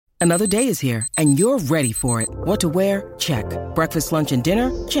Another day is here, and you're ready for it. What to wear? Check. Breakfast, lunch, and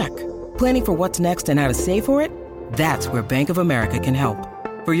dinner? Check. Planning for what's next and how to save for it? That's where Bank of America can help.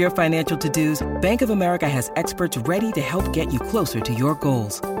 For your financial to-dos, Bank of America has experts ready to help get you closer to your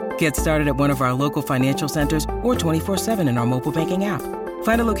goals. Get started at one of our local financial centers or 24/7 in our mobile banking app.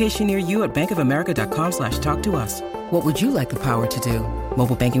 Find a location near you at bankofamerica.com/talktous. What would you like the power to do?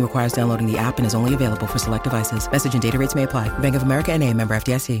 Mobile banking requires downloading the app and is only available for select devices. Message and data rates may apply. Bank of America N.A., member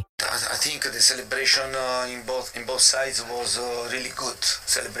FDIC. I think the celebration in both sides was really good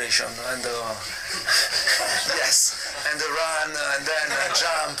celebration, and yes, and the run and then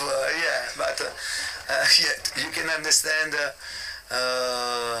jump, but yeah, you can understand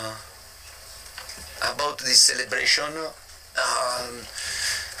about this celebration.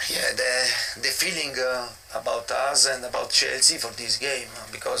 The feeling about us and about Chelsea for this game,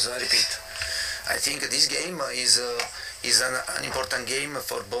 because repeat, I think this game is an important game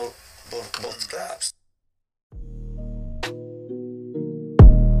for both clubs.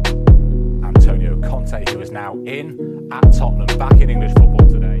 Antonio Conte, who is now in at Tottenham, back in English football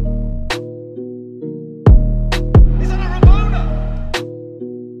today. Is that a Ramona?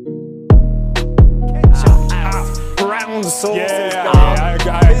 Brown sauce is Yeah, gone. I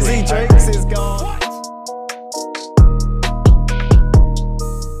agree. Busy drinks is gone.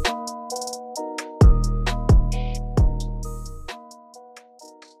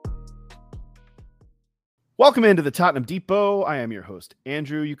 Welcome into the Tottenham Depot. I am your host,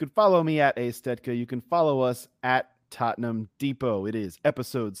 Andrew. You can follow me at Astetka. You can follow us at Tottenham Depot. It is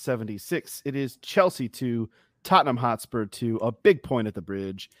episode 76. It is Chelsea 2, Tottenham Hotspur 2, a big point at the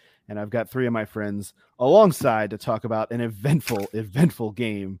bridge. And I've got three of my friends alongside to talk about an eventful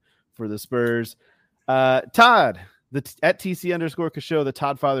game for the Spurs. Todd, at TC_Kasho, the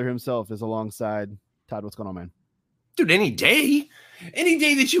Todd father himself is alongside. Todd, what's going on, man? Dude, any day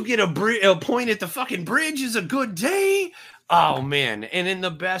that you get a point at the fucking bridge is a good day. Oh, man. And in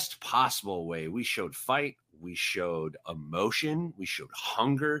the best possible way, we showed fight. We showed emotion. We showed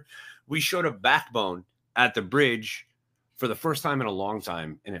hunger. We showed a backbone at the bridge for the first time in a long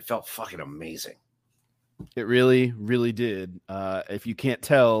time. And it felt fucking amazing. It really, really did. If you can't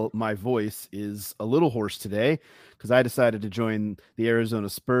tell, my voice is a little hoarse today because I decided to join the Arizona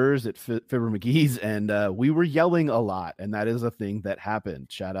Spurs at Fibber McGee's, and we were yelling a lot, and that is a thing that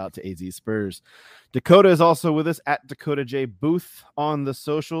happened. Shout out to AZ Spurs. Dakota is also with us at Dakota J Booth on the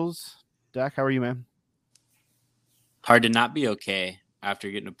socials. Dak, how are you, man? Hard to not be okay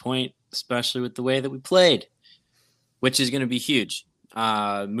after getting a point, especially with the way that we played, which is going to be huge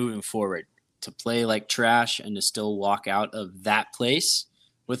moving forward. To play like trash and to still walk out of that place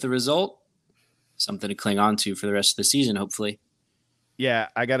with the result, something to cling on to for the rest of the season, hopefully. Yeah,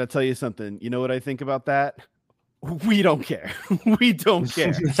 I got to tell you something. You know what I think about that? We don't care. We don't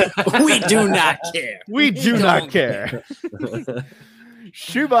care. We do not care. We do not care.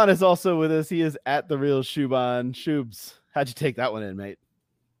 Shuban is also with us. He is at the real Shuban. Shubs, how'd you take that one in, mate?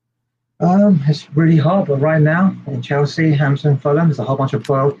 It's really hard, but right now in Chelsea, Hampton, Fulham, there's a whole bunch of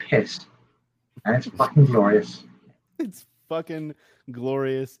boiled piss. And it's fucking glorious. It's fucking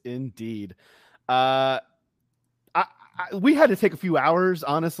glorious indeed. We had to take a few hours,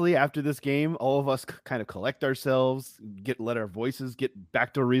 honestly, after this game. All of us kind of collect ourselves, let our voices get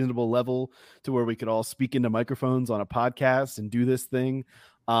back to a reasonable level to where we could all speak into microphones on a podcast and do this thing.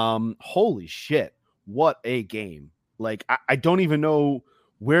 Holy shit. What a game. Like, I don't even know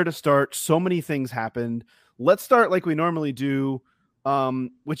where to start. So many things happened. Let's start like we normally do.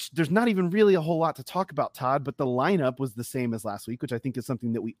 Which there's not even really a whole lot to talk about, Todd, but the lineup was the same as last week, which I think is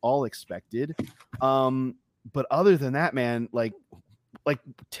something that we all expected. But other than that, man,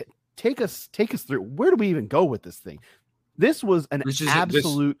 take us through. Where do we even go with this thing? This was an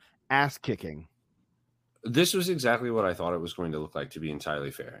absolute ass kicking. This was exactly what I thought it was going to look like, to be entirely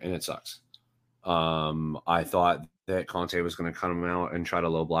fair, and it sucks. I thought that Conte was going to come out and try to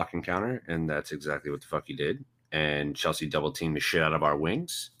low block and counter, and that's exactly what the fuck he did. And Chelsea double teamed the shit out of our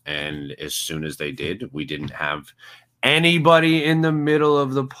wings. And as soon as they did, we didn't have anybody in the middle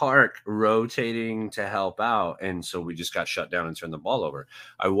of the park rotating to help out. And so we just got shut down and turned the ball over.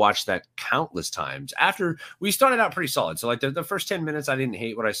 I watched that countless times after we started out pretty solid. So like the first 10 minutes, I didn't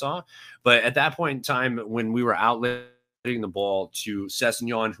hate what I saw. But at that point in time, when we were outletting the ball to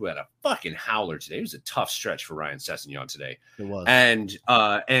Sessegnon, who had a fucking howler today. It was a tough stretch for Ryan Sessegnon today. It was. And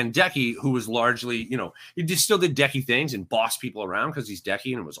Decky, who was largely, he still did Decky things and boss people around because he's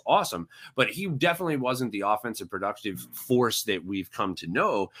Decky, and it was awesome. But he definitely wasn't the offensive productive force that we've come to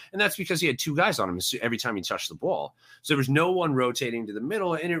know. And that's because he had two guys on him every time he touched the ball. So there was no one rotating to the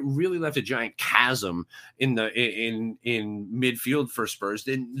middle, and it really left a giant chasm in midfield for Spurs.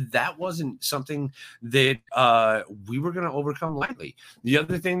 And that wasn't something that we were going to overcome lightly. The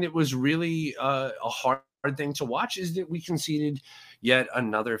other thing that was really a hard thing to watch is that we conceded yet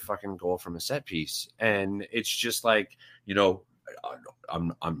another fucking goal from a set piece, and it's just like, we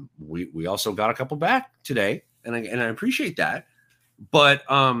also got a couple back today, and I appreciate that, but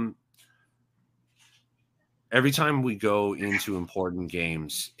every time we go into important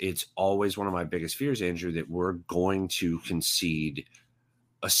games, it's always one of my biggest fears, Andrew, that we're going to concede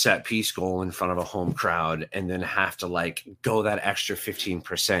a set piece goal in front of a home crowd and then have to go that extra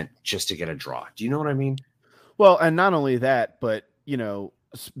 15% just to get a draw. Do you know what I mean? Well, and not only that, but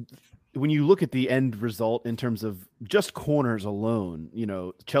when you look at the end result in terms of just corners alone,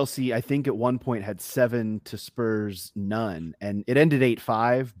 Chelsea, I think at one point had 7 to Spurs none, and it ended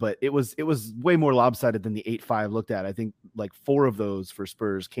 8-5, but it was way more lopsided than the 8-5 looked at. I think 4 of those for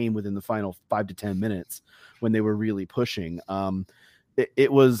Spurs came within the final 5 to 10 minutes when they were really pushing.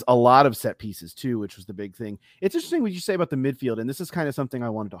 It was a lot of set pieces too, which was the big thing. It's interesting what you say about the midfield, and this is kind of something I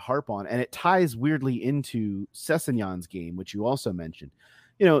wanted to harp on, and it ties weirdly into Sessegnon's game, which you also mentioned.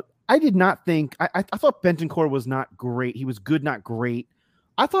 I did not think I thought Bentancur was not great. He was good, not great.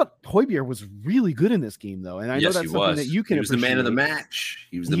 I thought Højbjerg was really good in this game, though, and I know that's something that you can. He was appreciate. The man of the match.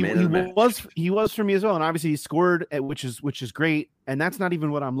 He was the man of the match. He was for me as well, and obviously he scored, which is great. And that's not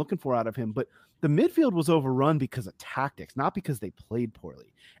even what I'm looking for out of him. But the midfield was overrun because of tactics, not because they played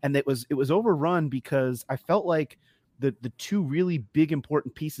poorly. And it was overrun because I felt like the two really big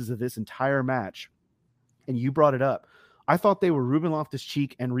important pieces of this entire match, and you brought it up, I thought they were Ruben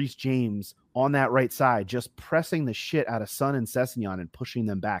Loftus-Cheek and Reece James on that right side, just pressing the shit out of Son and Sessegnon and pushing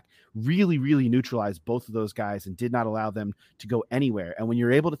them back. Really, really neutralized both of those guys and did not allow them to go anywhere. And when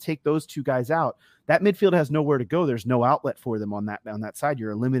you're able to take those two guys out, that midfield has nowhere to go. There's no outlet for them on that side.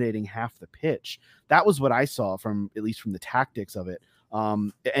 You're eliminating half the pitch. That was what I saw at least from the tactics of it.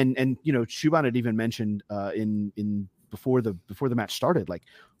 And Shuban had even mentioned in before the match started,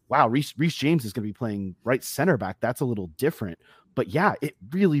 wow, Reece James is going to be playing right center back. That's a little different. But yeah, it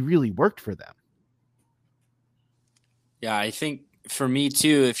really, really worked for them. Yeah, I think for me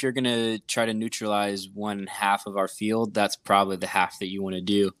too, if you're going to try to neutralize one half of our field, that's probably the half that you want to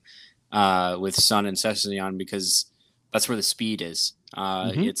do with Son and Sessegnon, because that's where the speed is.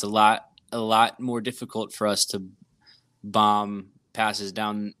 It's a lot more difficult for us to bomb passes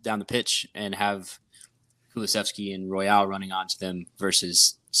down the pitch and have Kulusevski and Royale running onto them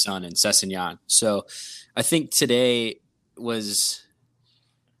versus Son and Sessegnon. So I think today was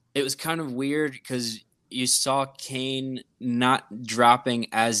kind of weird because you saw Kane not dropping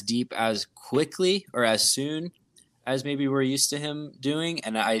as deep as quickly or as soon as maybe we're used to him doing.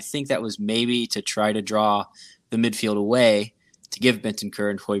 And I think that was maybe to try to draw the midfield away to give Bentancur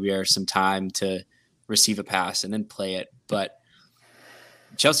and Højbjerg some time to receive a pass and then play it. But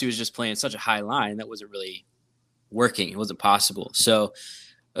Chelsea was just playing such a high line that wasn't really working. It wasn't possible. So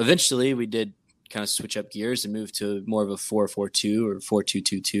eventually we did kind of switch up gears and move to more of a 4-4-2 or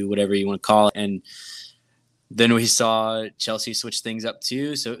 4-2-2-2, whatever you want to call it. And then we saw Chelsea switch things up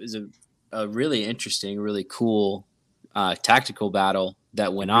too. So it was a really interesting, really cool tactical battle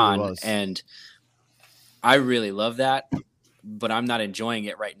that went on. And I really love that, but I'm not enjoying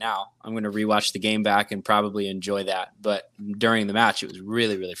it right now. I'm going to rewatch the game back and probably enjoy that. But during the match, it was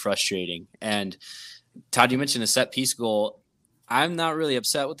really, really frustrating. And Todd, you mentioned a set piece goal. I'm not really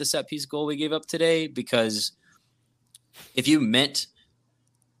upset with the set piece goal we gave up today, because if you meant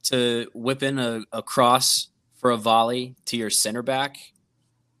to whip in a cross for a volley to your center back,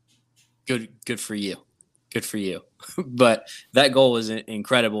 good for you. Good for you. But that goal was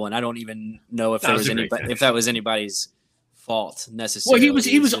incredible, and I don't even know if that was anybody's fault necessarily. Well,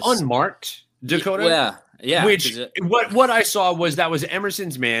 he was unmarked, Dakota. Yeah. Which what I saw was that was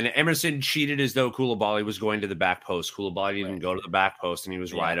Emerson's man. Emerson cheated as though Koulibaly was going to the back post. Koulibaly didn't go to the back post, and he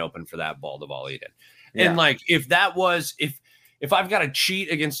was wide open for that ball to volley it in. And if I've got to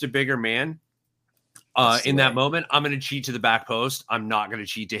cheat against a bigger man in that moment, I'm going to cheat to the back post. I'm not going to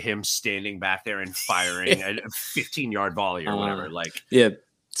cheat to him standing back there and firing a 15-yard volley or whatever.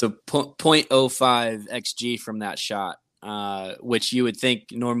 So 0.05 XG from that shot. Which you would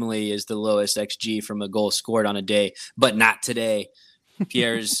think normally is the lowest XG from a goal scored on a day, but not today.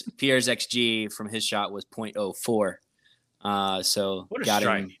 Pierre's XG from his shot was 0.04. So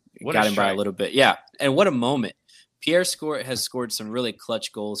got him by a little bit. Yeah, and what a moment! Pierre has scored some really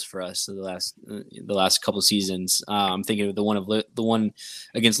clutch goals for us in the last couple seasons. I'm thinking of the one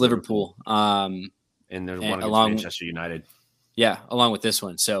against Liverpool, and there's one against Manchester United. Yeah, along with this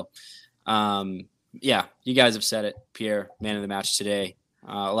one. So, yeah, you guys have said it. Pierre, man of the match today.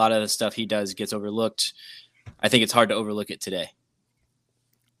 A lot of the stuff he does gets overlooked. I think it's hard to overlook it today.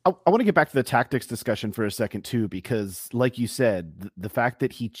 I want to get back to the tactics discussion for a second too, because like you said, the fact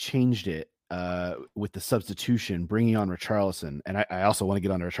that he changed it with the substitution, bringing on Richarlison, and I also want to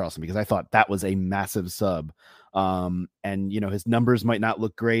get on Richarlison because I thought that was a massive sub. And his numbers might not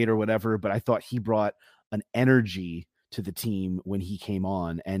look great or whatever, but I thought he brought an energy to the team when he came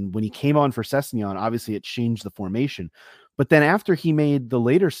on. And when he came on for Sessegnon, obviously it changed the formation. But then after he made the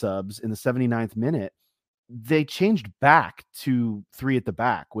later subs in the 79th minute, they changed back to 3 at the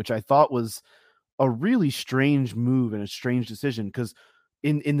back, which I thought was a really strange move and a strange decision, because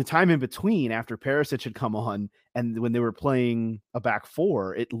in the time in between, after Perisic had come on and when they were playing a back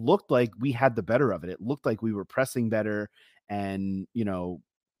 4, it looked like we had the better of it. It looked like we were pressing better and,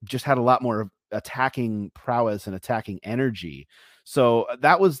 just had a lot more attacking prowess and attacking energy. So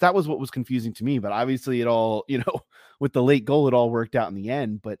that was what was confusing to me, but obviously it all, with the late goal, it all worked out in the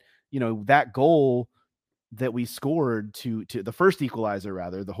end. But, that goal that we scored to the first equalizer,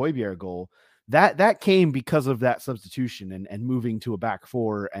 rather, the Højbjerg goal, that came because of that substitution and moving to a back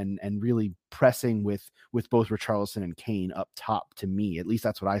 4 and really pressing with both Richarlison and Kane up top. To me, at least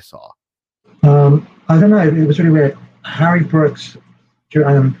that's what I saw. I don't know. It was really weird. Harry Brooks,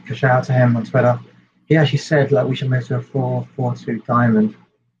 shout out to him on Twitter. He actually said we should move to a 4-4-2 diamond,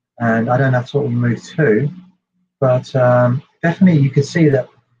 and I don't know if that's what we moved to, but definitely you could see that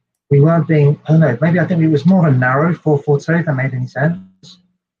we weren't being. I don't know. Maybe I think it was more of a narrow 4-4-2. If that made any sense.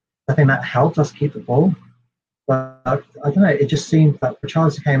 I think that helped us keep the ball. But I don't know, it just seemed that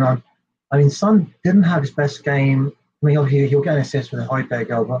Richarlison came on. I mean, Son didn't have his best game. I mean, obviously he'll get an assist with a Højbjerg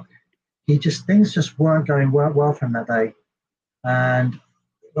goal, but things just weren't going well for him that day. And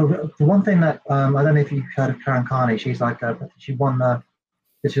the one thing that, I don't know if you've heard of Karen Carney, she's she won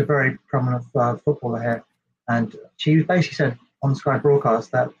she's a very prominent footballer here. And she basically said on the Sky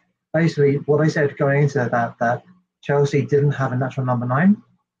broadcast that basically what they said going into that Chelsea didn't have a natural number 9.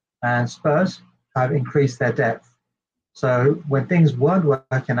 And Spurs have increased their depth. So when things weren't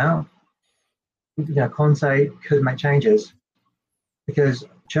working out, Conte could make changes, because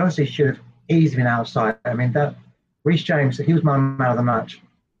Chelsea should have easily been outside. I mean, that Reece James, he was my man of the match,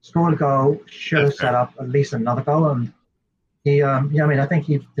 scored a goal, should have set up at least another goal, and he, I think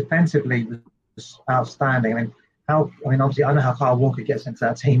he defensively was outstanding. Obviously, I don't know how Kyle Walker gets into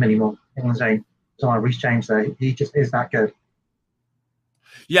that team anymore. England's saying, Reece James, there, he just is that good.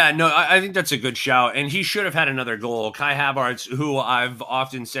 Yeah, no, I think that's a good shout, and he should have had another goal. Kai Havertz, who I've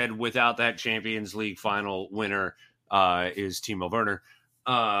often said without that Champions League final winner is Timo Werner,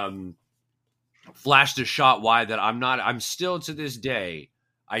 flashed a shot wide that I'm still to this day,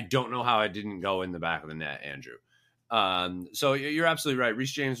 I don't know how it didn't go in the back of the net, Andrew. So you're absolutely right.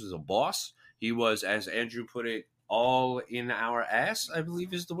 Reece James was a boss. He was, as Andrew put it, all in our ass, I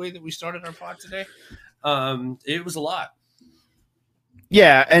believe is the way that we started our pod today. It was a lot.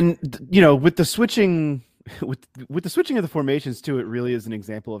 Yeah, and with the switching with the switching of the formations too, it really is an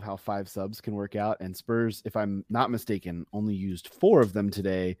example of how 5 subs can work out. And Spurs, if I'm not mistaken, only used 4 of them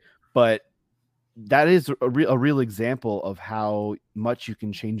today, but that is a real example of how much you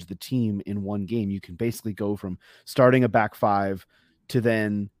can change the team in one game. You can basically go from starting a back 5 to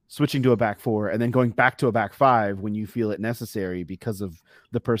then switching to a back 4 and then going back to a back 5 when you feel it necessary because of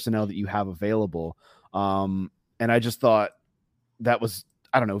the personnel that you have available. And I just thought that was,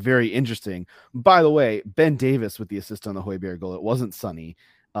 I don't know, very interesting. By the way, Ben Davis with the assist on the Højbjerg goal, it wasn't Sonny,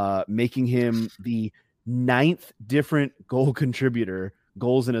 making him the 9th different goal contributor,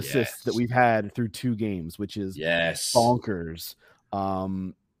 goals and assists that we've had through 2 games, which is bonkers.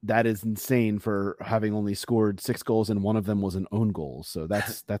 That is insane for having only scored 6 goals and one of them was an own goal. So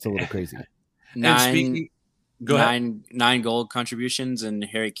that's a little crazy. 9 goal contributions, and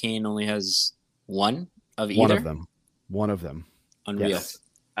Harry Kane only has 1 of either. One of them. Unreal. Yes.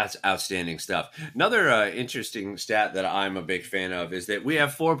 That's outstanding stuff. Another interesting stat that I'm a big fan of is that we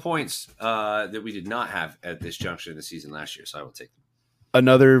have 4 points that we did not have at this juncture of the season last year. So I will take them.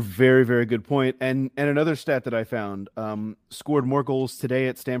 Another very, very good point. And another stat that I found, scored more goals today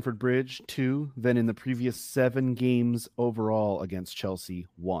at Stamford Bridge, 2, than in the previous 7 games overall against Chelsea,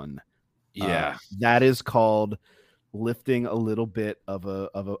 1. Yeah. That is called lifting a little bit of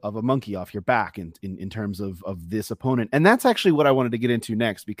a monkey off your back in terms of this opponent. And that's actually what I wanted to get into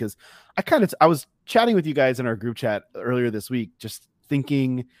next, because I was chatting with you guys in our group chat earlier this week, just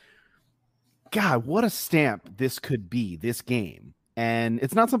thinking God, what a stamp this could be, this game. And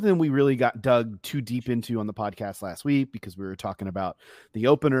it's not something we really got dug too deep into on the podcast last week because we were talking about the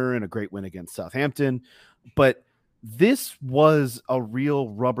opener and a great win against Southampton. But this was a real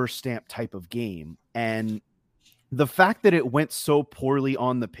rubber stamp type of game. And the fact that it went so poorly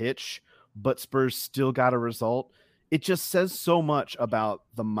on the pitch, but Spurs still got a result, it just says so much about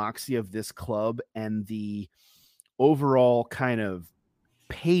the moxie of this club and the overall kind of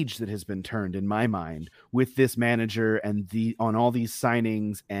page that has been turned in my mind with this manager and on all these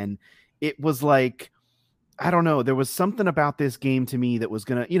signings. And it was like, I don't know, there was something about this game to me that was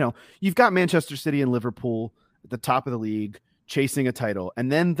gonna, you've got Manchester City and Liverpool at the top of the league chasing a title, and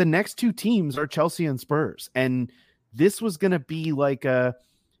then the next two teams are Chelsea and Spurs, and this was gonna be like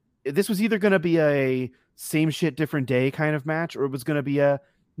this was either gonna be a same shit different day kind of match, or it was gonna be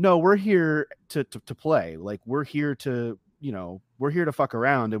no, we're here to play, like we're here to fuck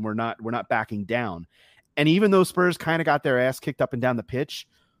around, and we're not backing down. And even though Spurs kind of got their ass kicked up and down the pitch,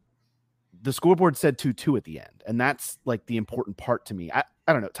 the scoreboard said 2-2 at the end. And that's like the important part to me. I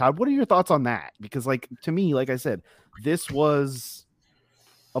don't know, Todd, what are your thoughts on that? Because like, to me, like I said, this was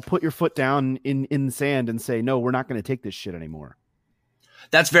a put your foot down in the sand and say, no, we're not going to take this shit anymore.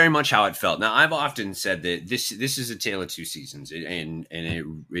 That's very much how it felt. Now, I've often said that this is a tale of two seasons, and it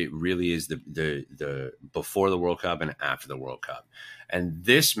really is the before the World Cup and after the World Cup. And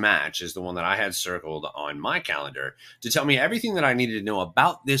this match is the one that I had circled on my calendar to tell me everything that I needed to know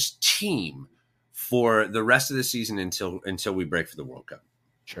about this team for the rest of the season until we break for the World Cup.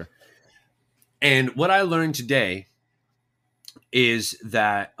 Sure. And what I learned today is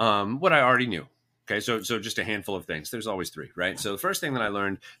that what I already knew. Okay, so just a handful of things. There's always three, right? So the first thing that I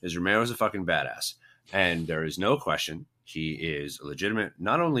learned is Romero's a fucking badass. And there is no question he is a legitimate,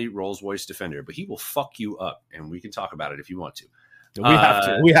 not only Rolls-Royce defender, but he will fuck you up. And we can talk about it if you want to.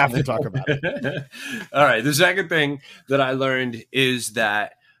 We have to talk about it. All right. The second thing that I learned is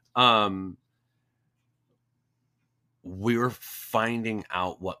that we're finding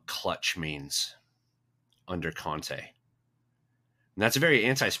out what clutch means under Conte. And that's a very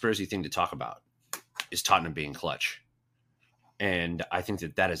anti-Spursy thing to talk about, is Tottenham being clutch. And I think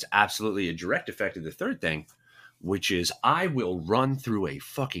that is absolutely a direct effect of the third thing, which is I will run through a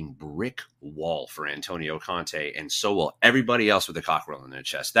fucking brick wall for Antonio Conte, and so will everybody else with a cockerel in their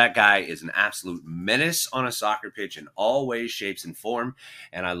chest. That guy is an absolute menace on a soccer pitch in all ways, shapes, and form,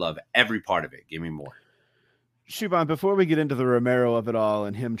 and I love every part of it. Give me more. Shuban, before we get into the Romero of it all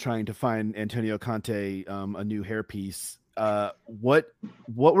and him trying to find Antonio Conte a new hairpiece, what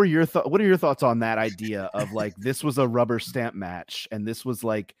are your thoughts on that idea of like this was a rubber stamp match and this was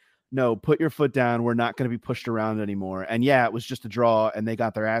like, no, put your foot down, we're not going to be pushed around anymore? And yeah, it was just a draw and they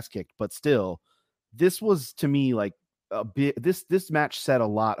got their ass kicked, but still, this was to me like a bit, this match said a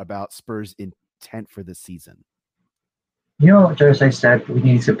lot about Spurs' intent for this season. You know what Jose said we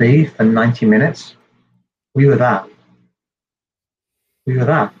needed to be for 90 minutes? We were that.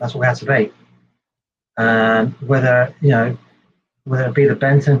 That's what we had to be. And whether it be the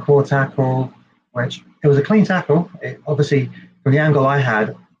Benton core tackle, which it was a clean tackle. It, obviously, from the angle I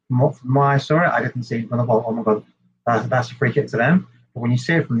had, from my I saw it, I didn't see when the ball. Oh my god, that's a free kick to them. But when you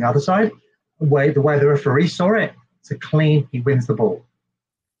see it from the other side, the way the referee saw it, it's a clean. He wins the ball,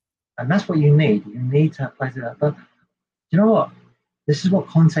 and that's what you need. You need to play to that. But you know what? This is what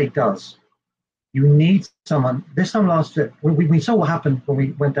Conte does. You need someone. This time last year, we saw what happened when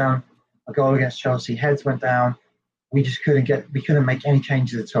we went down a goal against Chelsea. Heads went down. We just couldn't make any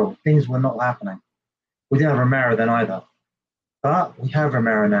changes at all. Things were not happening. We didn't have Romero then either. But we have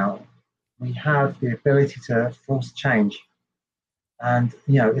Romero now. We have the ability to force change. And,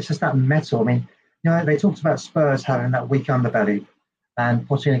 it's just that metal. I mean, they talked about Spurs having that weak underbelly and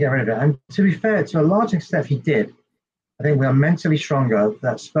Pochettino getting rid of it. And to be fair, to a large extent, he did. I think we are mentally stronger.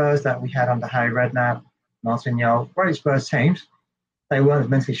 That Spurs that we had under Harry Redknapp, Martin Jol, great Spurs teams, they weren't as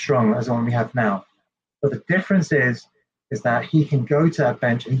mentally strong as the one we have now. But the difference is that he can go to that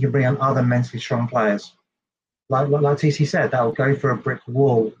bench and he can bring on other mentally strong players. Like TC said, that will go for a brick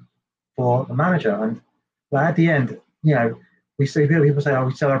wall for the manager. And at the end, we see people say,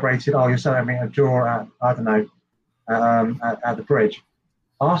 we celebrated, you're celebrating a draw at, I don't know, at the bridge.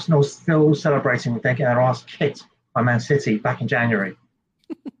 Arsenal's still celebrating with them getting their ass kicked by Man City back in January.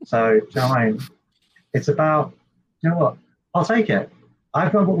 So, it's about, what? I'll take it.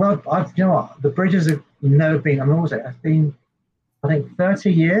 The Bridges have never been, it's been, I think,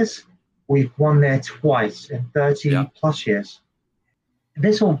 30 years. We've won there twice in 30 plus years.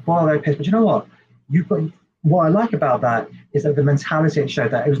 This will boil their piss, but you know what? What I like about that is that the mentality it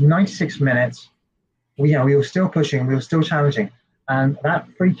showed that it was 96 minutes. We were still pushing, we were still challenging. And that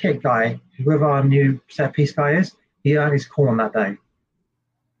free kick guy, whoever our new set piece guy is, he earned his corn that day.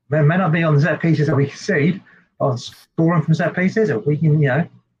 May not be on the set pieces that we concede, but on scoring from set pieces, if we can,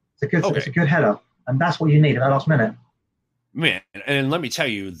 it's a good header, and that's what you need at that last minute. Man, and let me tell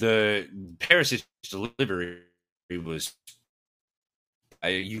you, the Paris's delivery was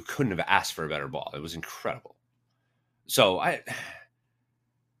you couldn't have asked for a better ball. It was incredible. So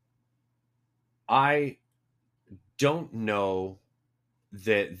I don't know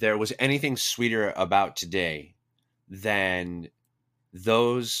that there was anything sweeter about today than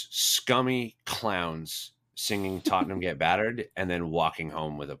those scummy clowns singing Tottenham Get Battered and then walking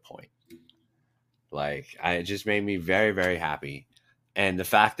home with a point. Like, it just made me very, very happy. And the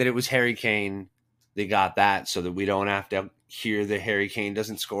fact that it was Harry Kane, they got that so that we don't have to hear the Harry Kane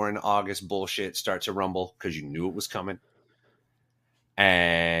doesn't score in August bullshit start to rumble because you knew it was coming.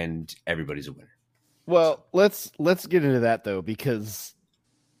 And everybody's a winner. Well, let's get into that though, because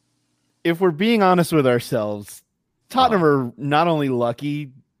if we're being honest with ourselves, Tottenham are not only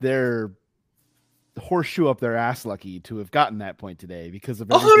lucky, they're horseshoe up their ass lucky to have gotten that point today because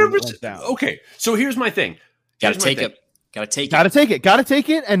of everything that went down. Okay, so here's my thing. Gotta take it,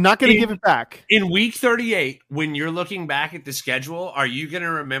 and not going to give it back. In week 38, when you're looking back at the schedule, are you going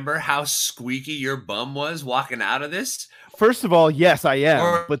to remember how squeaky your bum was walking out of this? First of all, yes, I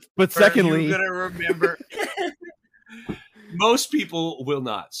am. But secondly, you're going to remember. Most people will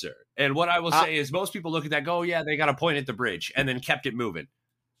not, sir. And what I will say is most people look at that, go, oh, yeah, they got a point at the bridge, and then kept it moving.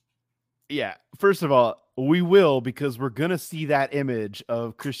 Yeah. First of all, we will, because we're going to see that image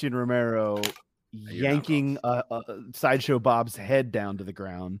of Christian Romero yanking Sideshow Bob's head down to the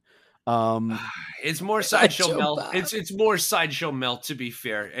ground. It's more Sideshow Melt. It's more Sideshow Melt, to be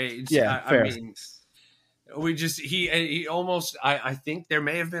fair. Fair. I mean, we just he almost. I think there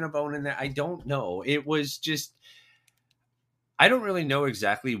may have been a bone in there. I don't know. It was just. I don't really know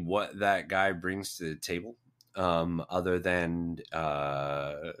exactly what that guy brings to the table, other than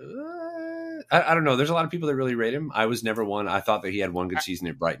I don't know. There's a lot of people that really rate him. I was never one. I thought that he had one good season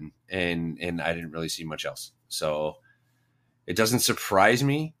at Brighton, and I didn't really see much else. So it doesn't surprise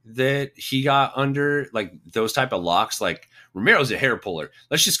me that he got under like those type of locks. Like Romero's a hair puller.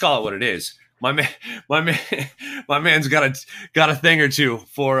 Let's just call it what it is. My man's got a thing or two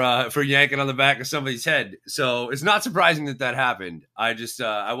for yanking on the back of somebody's head. So it's not surprising that happened. I just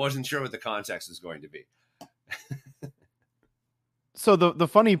I wasn't sure what the context was going to be. So the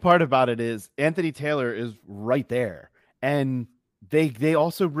funny part about it is Anthony Taylor is right there, and they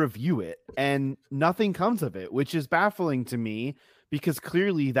also review it, and nothing comes of it, which is baffling to me because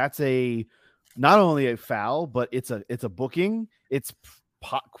clearly that's not only a foul, but it's a booking. It's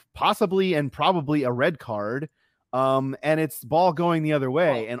possibly and probably a red card, and it's ball going the other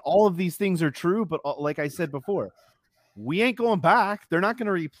way, and all of these things are true. But like I said before, we ain't going back. They're not going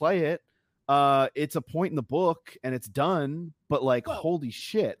to replay it. It's a point in the book and it's done, but like, holy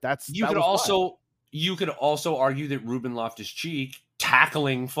shit, you could also argue that Ruben Loftus-Cheek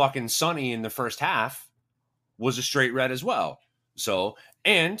tackling fucking Sonny in the first half was a straight red as well. So,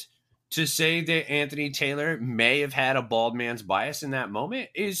 and to say that Anthony Taylor may have had a bald man's bias in that moment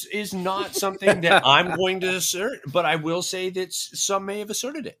is not something that I'm going to assert, but I will say that some may have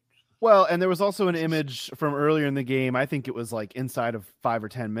asserted it. Well, and there was also an image from earlier in the game. I think it was like inside of 5 or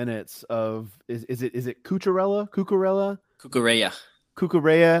 10 minutes of is it Cucurella?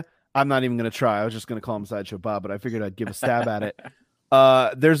 I'm not even going to try. I was just going to call him Sideshow Bob, but I figured I'd give a stab at it.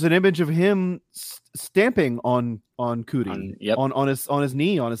 There's an image of him stamping on Cootie on his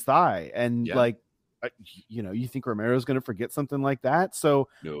knee, on his thigh, and you think Romero's going to forget something like that? So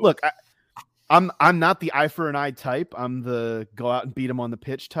look, I'm not the eye for an eye type. I'm the go out and beat him on the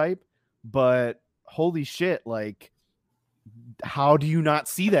pitch type. But holy shit, like, how do you not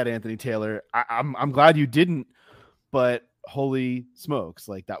see that, Anthony Taylor? I'm glad you didn't, but holy smokes,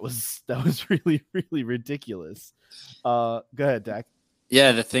 like that was really, really ridiculous. Go ahead, Dak.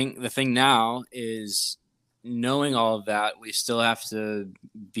 Yeah, the thing now is knowing all of that, we still have to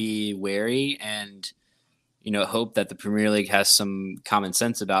be wary and hope that the Premier League has some common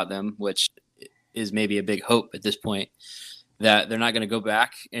sense about them, which is maybe a big hope at this point, that they're not going to go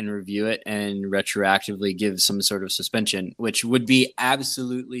back and review it and retroactively give some sort of suspension, which would be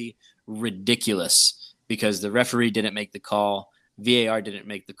absolutely ridiculous because the referee didn't make the call. VAR didn't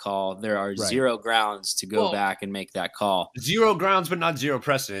make the call. There are zero grounds to go back and make that call. Zero grounds, but not zero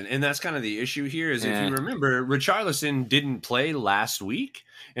precedent. And that's kind of the issue here is if you remember, Richarlison didn't play last week.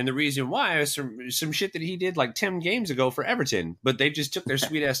 And the reason why is some shit that he did like 10 games ago for Everton. But they just took their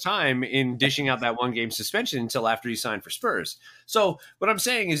sweet-ass time in dishing out that one-game suspension until after he signed for Spurs. So what I'm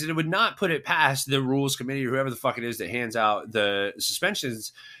saying is that it would not put it past the rules committee or whoever the fuck it is that hands out the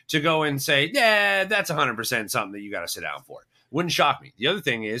suspensions to go and say, yeah, that's 100% something that you got to sit down for. Wouldn't shock me. The other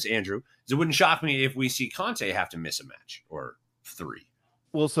thing is, Andrew, it wouldn't shock me if we see Conte have to miss a match or 3.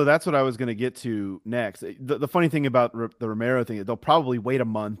 Well, so that's what I was going to get to next. The funny thing about the Romero thing is they'll probably wait a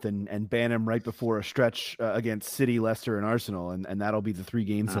month and ban him right before a stretch against City, Leicester, and Arsenal, and that'll be the 3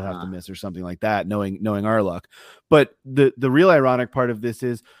 games he'll have to miss or something like that, knowing our luck. But the real ironic part of this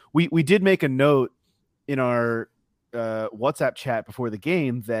is we did make a note in our WhatsApp chat before the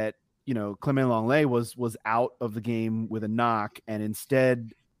game that Clement Lenglet was out of the game with a knock, and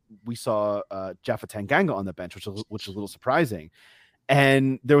instead we saw Jaffa Tanganga on the bench, which is a little surprising.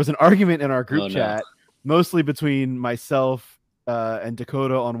 And there was an argument in our group chat, mostly between myself and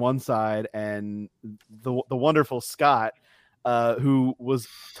Dakota on one side and the wonderful Scott, who was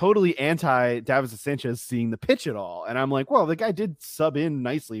totally anti Davinson Sanchez seeing the pitch at all. And I'm like, well, the guy did sub in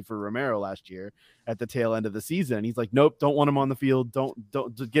nicely for Romero last year at the tail end of the season. And he's like, nope, don't want him on the field.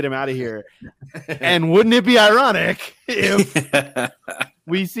 Don't get him out of here. And wouldn't it be ironic if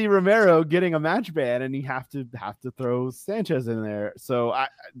we see Romero getting a match ban and you have to throw Sanchez in there? So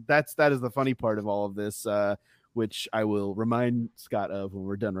that is the funny part of all of this, which I will remind Scott of when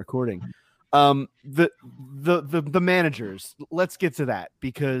we're done recording. The managers, let's get to that,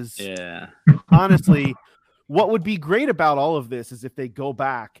 because honestly, what would be great about all of this is if they go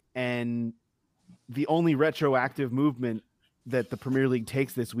back and the only retroactive movement that the Premier League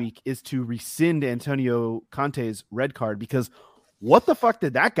takes this week is to rescind Antonio Conte's red card, because what the fuck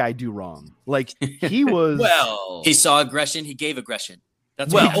did that guy do wrong? Like, he was he saw aggression, he gave aggression.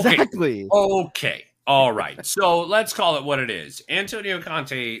 That's exactly. Okay. All right. So let's call it what it is. Antonio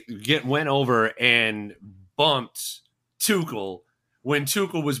Conte went over and bumped Tuchel when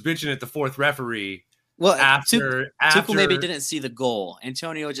Tuchel was bitching at the 4th referee. Well, Tuchel maybe didn't see the goal.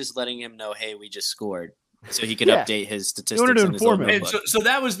 Antonio just letting him know, hey, we just scored, so he could update his statistics in his own notebook. So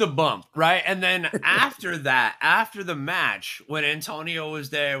that was the bump, right? And then after that, after the match, when Antonio was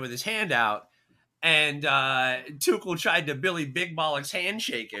there with his hand out and Tuchel tried to Billy Big Bollocks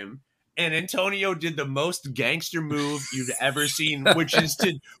handshake him, and Antonio did the most gangster move you've ever seen, which is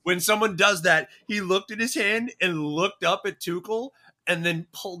when someone does that, he looked at his hand and looked up at Tuchel and then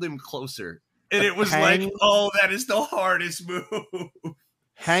pulled him closer. And it was like, oh, that is the hardest move.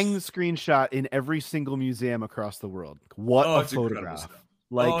 Hang the screenshot in every single museum across the world. What a photograph.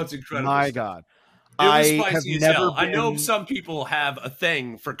 It's incredible. My God. It was spicy as hell. I know some people have a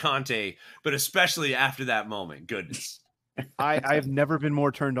thing for Conte, but especially after that moment, goodness. I've never been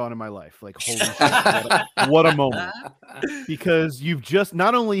more turned on in my life. Like, holy shit, what a moment. Because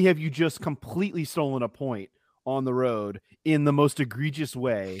not only have you just completely stolen a point on the road in the most egregious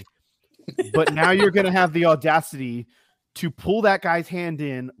way, but now you're going to have the audacity to pull that guy's hand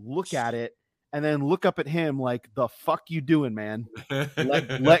in, look at it, and then look up at him like, the fuck you doing, man?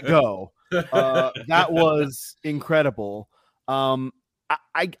 Let go. That was incredible. I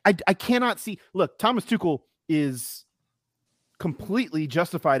cannot see. Look, Thomas Tuchel is completely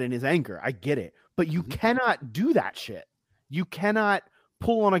justified in his anger. I get it. But you cannot do that shit. You cannot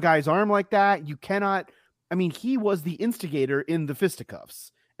pull on a guy's arm like that. You cannot. I mean, he was the instigator in the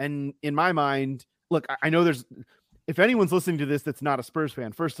fisticuffs. And in my mind, look, I know if anyone's listening to this that's not a Spurs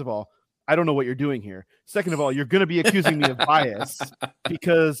fan, first of all, I don't know what you're doing here. Second of all, you're going to be accusing me of bias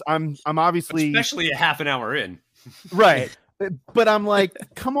because I'm obviously, especially a half an hour in. Right. But I'm like,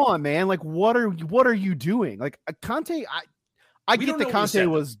 come on, man. Like, what are you doing? Like, Conte, I get that Conte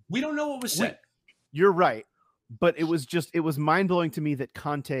was. We don't know what was said. You're right. But it was mind blowing to me that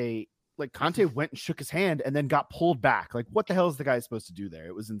Conte went and shook his hand and then got pulled back. Like, what the hell is the guy supposed to do there?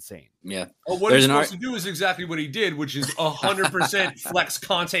 It was insane. Yeah. Well, what he's supposed to do is exactly what he did, which is 100% flex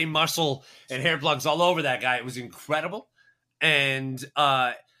Conte muscle and hair plugs all over that guy. It was incredible. And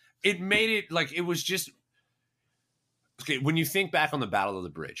it made it like, it was just, okay, when you think back on the Battle of the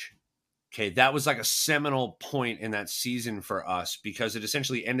Bridge, okay, that was like a seminal point in that season for us because it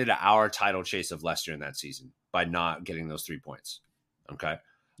essentially ended our title chase of Leicester in that season by not getting those 3 points. Okay.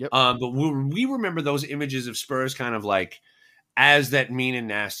 Yep. But we remember those images of Spurs kind of like as that mean and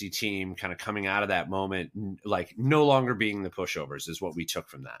nasty team kind of coming out of that moment, like no longer being the pushovers is what we took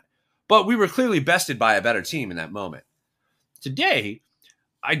from that. But we were clearly bested by a better team in that moment. Today,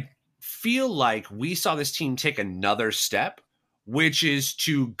 I feel like we saw this team take another step which is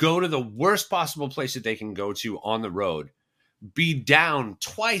to go to the worst possible place that they can go to on the road, be down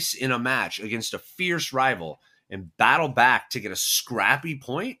twice in a match against a fierce rival, and battle back to get a scrappy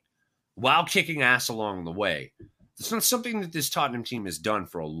point while kicking ass along the way. It's not something that this Tottenham team has done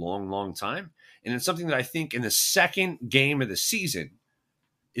for a long, long time. And it's something that I think in the second game of the season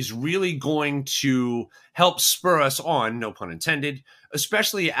is really going to help spur us on, no pun intended,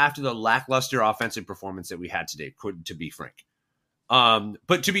 especially after the lackluster offensive performance that we had today, to be frank.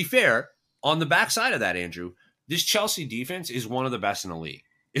 But to be fair, on the backside of that, Andrew, this Chelsea defense is one of the best in the league.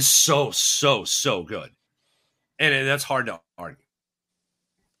 It's so, so, so good. And that's hard to argue.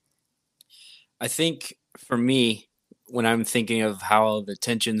 I think for me, when I'm thinking of how the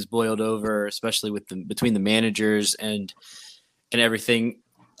tensions boiled over, especially between the managers and everything,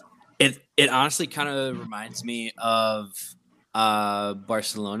 it honestly kind of reminds me of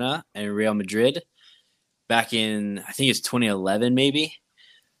Barcelona and Real Madrid back in, I think it's 2011 maybe,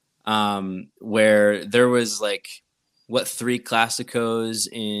 where there was 3 Clásicos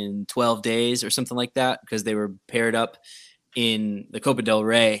in 12 days or something like that, because they were paired up in the Copa del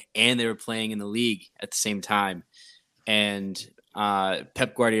Rey and they were playing in the league at the same time. And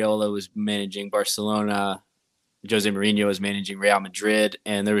Pep Guardiola was managing Barcelona, Jose Mourinho was managing Real Madrid,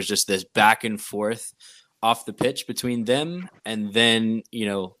 and there was just this back and forth off the pitch between them. And then,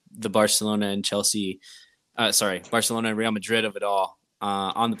 the Barcelona and Real Madrid of it all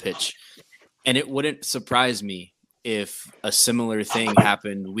on the pitch. And it wouldn't surprise me if a similar thing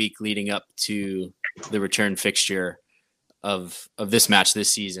happened week leading up to the return fixture of this match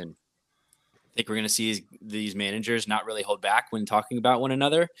this season. I think we're going to see these managers not really hold back when talking about one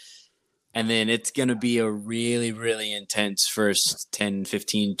another. And then it's going to be a really, really intense first 10,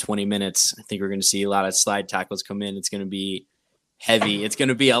 15, 20 minutes. I think we're going to see a lot of slide tackles come in. It's going to be heavy. It's going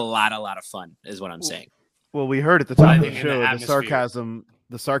to be a lot of fun is what I'm saying. Well, we heard at the top of the show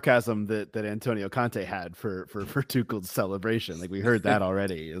the sarcasm that Antonio Conte had for Tuchel's celebration. We heard that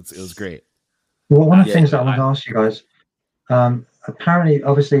already. It was great. Well, one of the things that I want to ask you guys, apparently,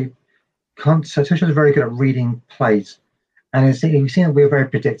 obviously, Tuchel is very good at reading plays, and you've seen that we're very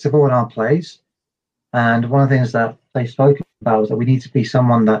predictable in our plays. And one of the things that they spoke about was that we need to be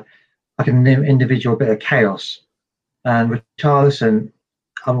someone that, like an individual bit of chaos. And Richarlison,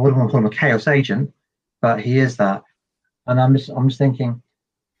 I wouldn't want to call him a chaos agent, but he is that. And I'm just thinking,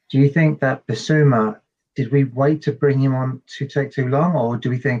 do you think that Bissouma, did we wait to bring him on to take too long, or do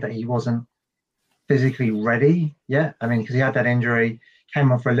we think that he wasn't physically ready yet? I mean, because he had that injury, came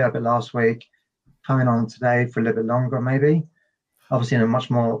on for a little bit last week, coming on today for a little bit longer, maybe. Obviously, in a much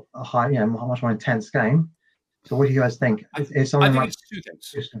more much more intense game. So, what do you guys think? I think it's two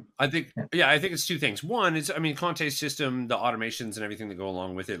things. I think it's two things. One is, Conte's system, the automations and everything that go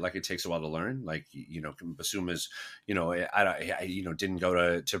along with it, it takes a while to learn. Basuma's, didn't go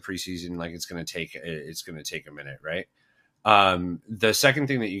to preseason. It's going to take a minute, right? The second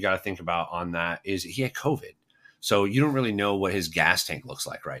thing that you got to think about on that is he had COVID. So you don't really know what his gas tank looks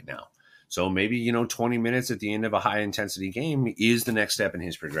like right now. So maybe, 20 minutes at the end of a high intensity game is the next step in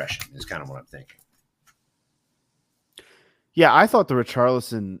his progression, is kind of what I'm thinking. Yeah, I thought the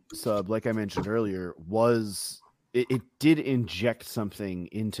Richarlison sub, like I mentioned earlier, it did inject something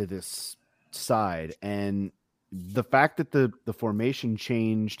into this side. And the fact that the formation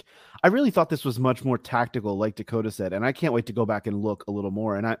changed, I really thought this was much more tactical, like Dakota said, and I can't wait to go back and look a little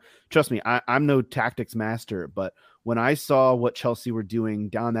more. And trust me, I'm no tactics master, but when I saw what Chelsea were doing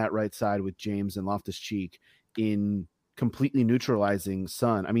down that right side with James and Loftus-Cheek in completely neutralizing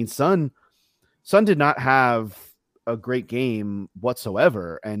Son, Son did not have a great game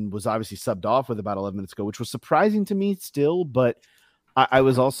whatsoever and was obviously subbed off with about 11 minutes ago, which was surprising to me still, but I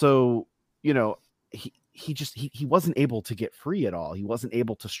was also, he wasn't able to get free at all. He wasn't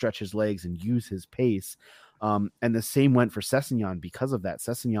able to stretch his legs and use his pace. And the same went for Sessegnon because of that.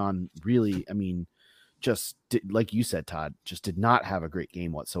 Sessegnon really, like you said, Todd, just did not have a great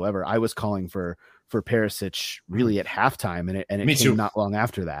game whatsoever. I was calling for Perisic really at halftime, and it came too. Not long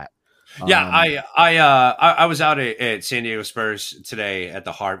after that. Yeah, I was out at San Diego Spurs today at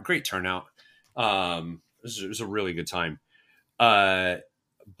the Harp. Great turnout. It was a really good time. But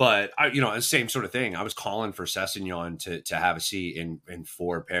same sort of thing. I was calling for Sessegnon to have a seat in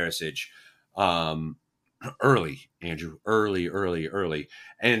for Perisic early, Andrew, early.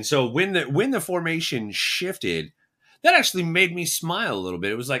 And so when the formation shifted, that actually made me smile a little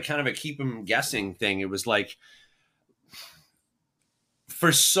bit. It was like kind of a keep him guessing thing. It was like,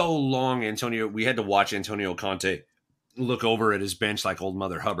 for so long, we had to watch Antonio Conte look over at his bench like old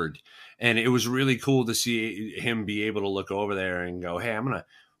Mother Hubbard. And it was really cool to see him be able to look over there and go, hey, I'm going to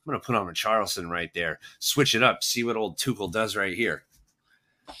I'm going to put on a Charleston right there, switch it up, see what old Tuchel does right here.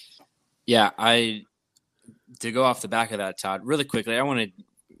 Yeah, to go off the back of that, Todd, really quickly, I want to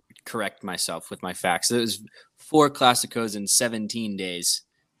correct myself with my facts. It was 4 Clásicos in 17 days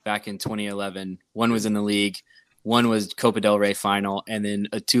back in 2011. One was in the league, one was Copa del Rey final, and then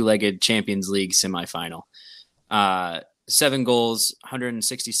a 2-legged Champions League semifinal. 7 goals,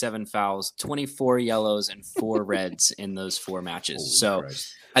 167 fouls, 24 yellows, and 4 reds in those 4 matches. Holy so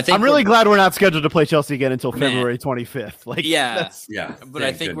Christ. I think I'm really glad we're not scheduled to play Chelsea again until Man. February 25th. Like, yeah, Yeah, but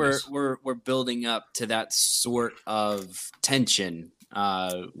I think we're building up to that sort of tension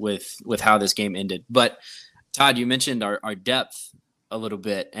with how this game ended. But Todd, you mentioned our depth a little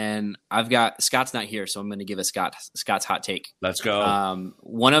bit, and Scott's not here, so I'm going to give a Scott's hot take. Let's go.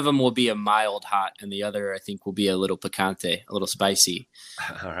 One of them will be a mild hot, and the other I think will be a little picante, a little spicy.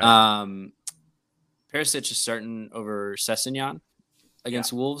 All right. Perisic is starting over Sessegnon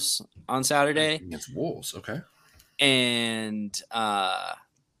against Wolves on Saturday. Against Wolves, okay. And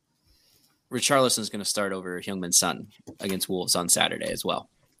Richarlison is going to start over Heung-min Son against Wolves on Saturday as well.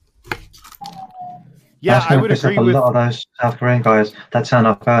 yeah, I would agree a with. lot of those South Korean guys that turn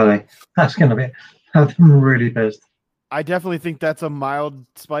up early. That's going to be. I'm really pissed. I definitely think that's a mild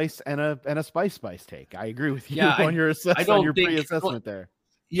spice and a spice take. I agree with you Yeah, on your pre-assessment there.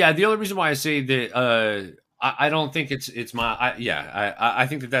 Yeah, the only reason why I say that I don't think it's my I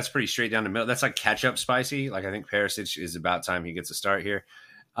think that's pretty straight down the middle. That's like ketchup spicy. Like I think Perisic is about time he gets a start here.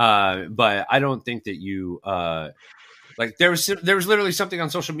 But I don't think that you like there was literally something on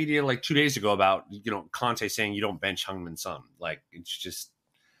social media like 2 days ago about Conte saying you don't bench Heung-min Son. Like it's just.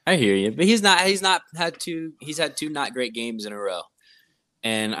 I hear you, but he's had 2 not great games in a row.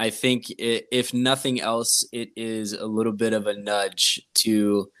 And I think if nothing else, it is a little bit of a nudge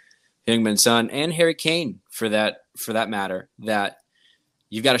to Heung-min Son and Harry Kane for that matter, that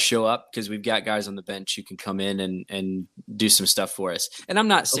you've got to show up because we've got guys on the bench who can come in and do some stuff for us. And I'm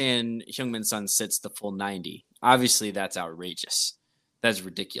not saying Heung-min Son sits the full 90. Obviously, that's outrageous. That's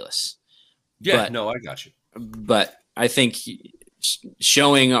ridiculous. Yeah, no, I got you. But I think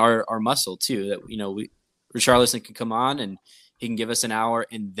showing our muscle too, that Richarlison can come on and he can give us an hour,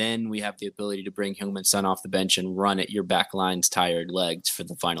 and then we have the ability to bring Heung-min Son off the bench and run at your back line's tired legs for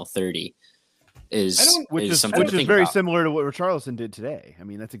the final 30. Which is very similar to what Richarlison did today. I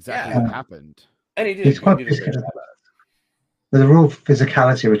mean, that's exactly what happened. And he did. He's quite physical. There's a real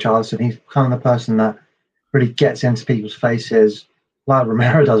physicality of Richarlison. He's kind of the person that really gets into people's faces, like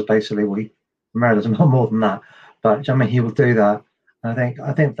Romero does, basically. Romero does a lot more than that, but I mean, he will do that. And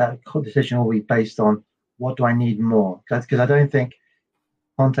I think that decision will be based on what do I need more, because I don't think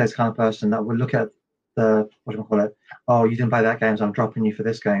Conte's the kind of person that would look at the oh, you didn't play that game, so I'm dropping you for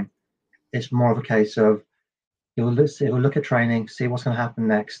this game. It's more of a case of he'll look at training, see what's going to happen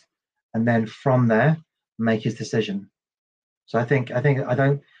next, and then from there make his decision. So I think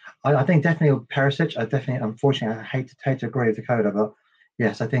definitely with Perisic. Unfortunately, I hate to agree with Dakota, but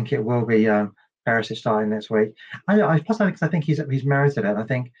yes, I think it will be Perisic starting next week. Because I think he's merited it. I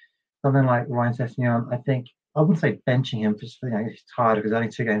think something like Ryan Sessegnon, I wouldn't say benching him because he's tired because only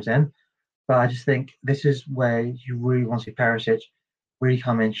 2 games in, but I just think this is where you really want to see Perisic really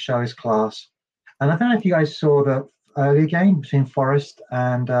come in, show his class. And I don't know if you guys saw the earlier game between Forest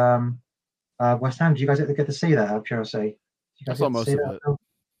and West Ham. Did you guys get to see that out of curiosity? I saw most of it.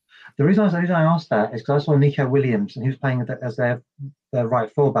 The reason I asked that is because I saw Nico Williams and he was playing as their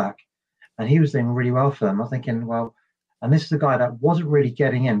right fullback, and he was doing really well for them. I was thinking, well, and this is a guy that wasn't really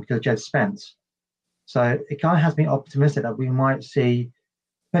getting in because of Jed Spence. So it kind of has me optimistic that we might see,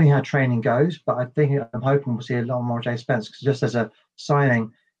 depending how training goes, but I'm hoping we'll see a lot more Jed Spence, because just as a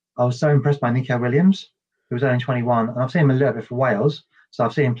signing, I was so impressed by Nico Williams, who was only 21, and I've seen him a little bit for Wales, so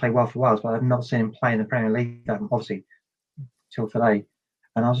I've seen him play well for Wales, but I've not seen him play in the Premier League, obviously, till today.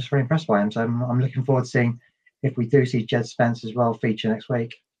 And I was just very impressed by him. So I'm looking forward to seeing if we do see Jed Spence as well feature next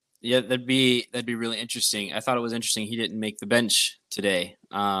week. Yeah, that'd be really interesting. I thought it was interesting he didn't make the bench today.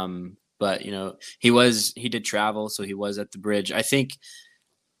 But he did travel, so he was at the bridge. I think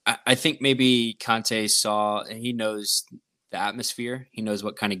maybe Conte saw, and he knows the atmosphere. He knows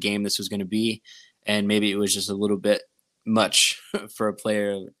what kind of game this was going to be, and maybe it was just a little bit much for a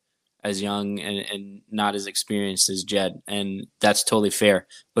player as young and not as experienced as Jed, and that's totally fair.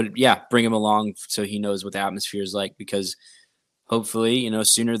 But yeah, bring him along so he knows what the atmosphere is like, because hopefully,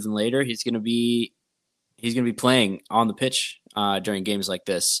 sooner than later, he's going to be playing on the pitch during games like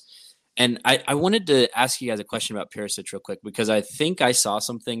this. And I wanted to ask you guys a question about Perisic real quick, because I think I saw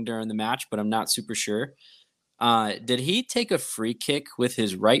something during the match, but I'm not super sure. Did he take a free kick with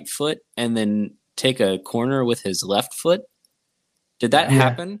his right foot and then take a corner with his left foot? Did that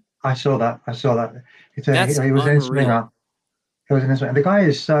happen? I saw that. That's he was in unreal. Springer. He was in this. And the guy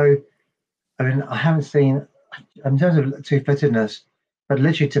is so. I mean, I haven't seen in terms of two-footedness, but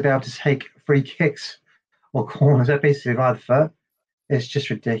literally to be able to take free kicks or corners that basically by the foot, it's just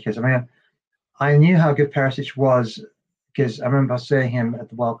ridiculous. I mean, I knew how good Perisic was because I remember seeing him at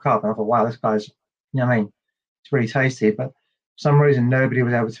the World Cup, and I thought, wow, this guy's, you know what I mean, it's really tasty. But for some reason, nobody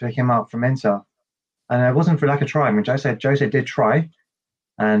was able to pick him up from Inter, and it wasn't for lack of trying. I mean, Jose did try,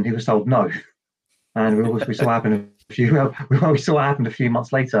 and he was told no, and we saw what happened we saw what happened a few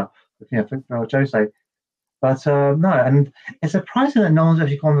months later, for Jose. But no, and it's surprising that no one's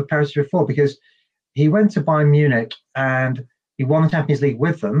actually gone with Perisic before, because he went to Bayern Munich and he won the Champions League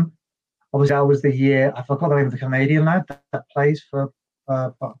with them. Obviously, that was the year, I forgot the name of the Canadian lad that plays for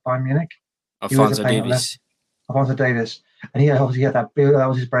Bayern Munich. Alphonso Davies. Alphonso Davies. And he obviously had that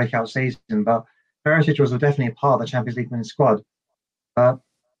was his breakout season. But Perisic was definitely a part of the Champions League winning squad. But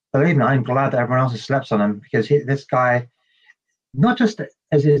believe me, I'm glad that everyone else has slept on him, because this guy, not just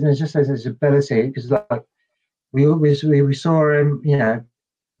as his ability, because like we saw him,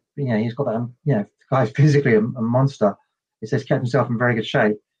 he's got that, the guy's physically a monster. He says kept himself in very good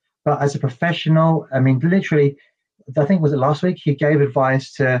shape. But as a professional, I mean, literally, I think was it last week, he gave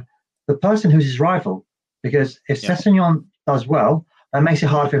advice to the person who's his rival, because if Sessegnon does well, that makes it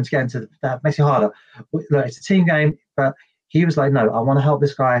hard for him to get into that. Makes it harder. Look, it's a team game, but he was like, no, I want to help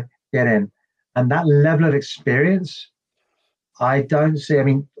this guy get in, and that level of experience, I don't see. I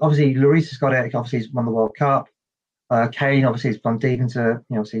mean, obviously, Lloris has got it. Obviously, he's won the World Cup. Kane obviously has gone deep into,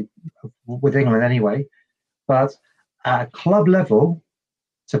 obviously with England anyway, but at club level,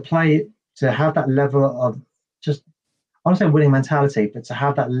 to have that level of just, I don't say winning mentality, but to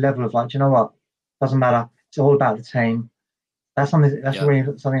have that level of like, you know what, doesn't matter. It's all about the team. That's something. That's really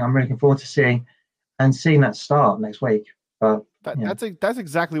something I'm really looking forward to seeing that start next week. But that's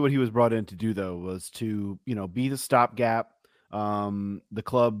exactly what he was brought in to do, though, was to be the stopgap. The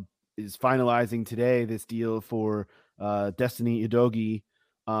club is finalizing today this deal for Destiny Udogie,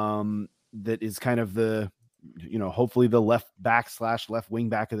 that is kind of the hopefully the left back / left wing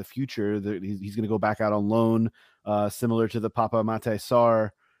back of the future. He's going to go back out on loan, similar to the Papa Maté Sarr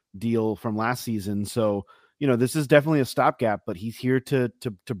deal from last season. So, this is definitely a stopgap, but he's here to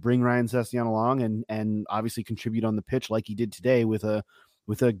bring Ryan Sessegnon along and obviously contribute on the pitch like he did today with a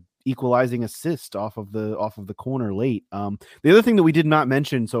equalizing assist off of the corner late. The other thing that we did not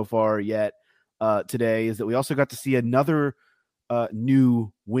mention so far yet today is that we also got to see another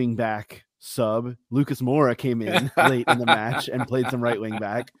new wing back sub. Lucas Moura came in late in the match and played some right wing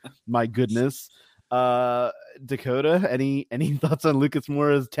back. My goodness. Dakota, any thoughts on Lucas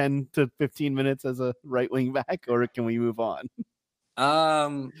Moura's 10 to 15 minutes as a right wing back, or can we move on?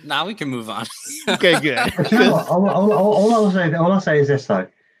 Now we can move on. Okay, good. All I'll say is this though: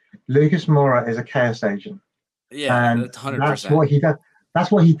 Lucas Moura is a chaos agent. Yeah, and 100%. That's what he does.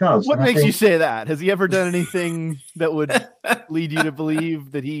 That's what he does. What makes you say that? Has he ever done anything that would lead you to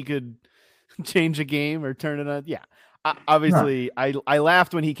believe that he could change a game or turn it on? Yeah. Obviously, no. I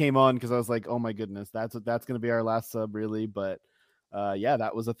laughed when he came on because I was like, oh my goodness, that's going to be our last sub, really. But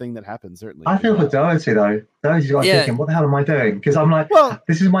that was a thing that happened, certainly. I feel for Doherty, though. Doherty's got thinking, what the hell am I doing? Because I'm like, well,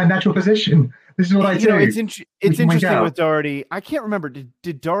 this is my natural position. This is what I do. It's interesting with Doherty. I can't remember.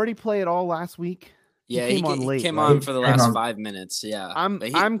 Did Doherty play at all last week? Yeah, he came on for the last 5 minutes. Yeah,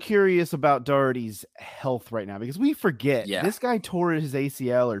 I'm curious about Doherty's health right now, because we forget this guy tore his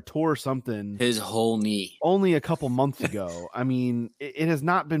ACL or tore something, his whole knee, only a couple months ago. I mean, it has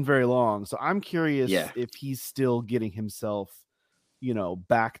not been very long, so I'm curious if he's still getting himself,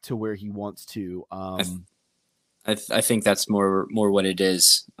 back to where he wants to. I think that's more what it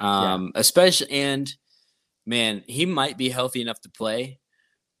is. Especially, and man, he might be healthy enough to play,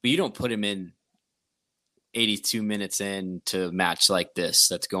 but you don't put him in 82 minutes in to a match like this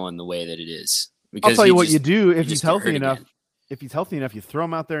that's going the way that it is. Because I'll tell you what you do if he's healthy enough. Again. If he's healthy enough, you throw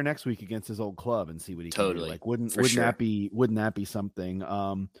him out there next week against his old club and see what he can do. Like, wouldn't that be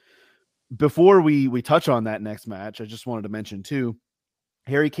something? Before we touch on that next match, I just wanted to mention too,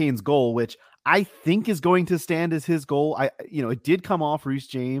 Harry Kane's goal, which I think is going to stand as his goal. It did come off Reece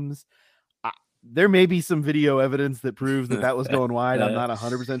James. There may be some video evidence that proves that was going wide. I'm not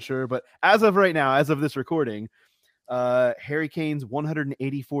 100% sure, but as of right now, as of this recording, Harry Kane's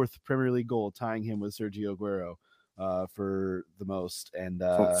 184th Premier League goal, tying him with Sergio Aguero for the most, and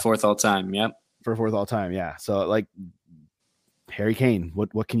fourth all time. Yep, for fourth all time. Yeah. So like Harry Kane,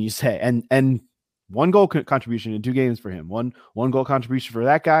 what can you say? And one goal contribution in 2 games for him. One goal contribution for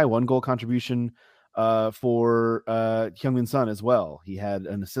that guy. One goal contribution for Heung-min Son as well. He had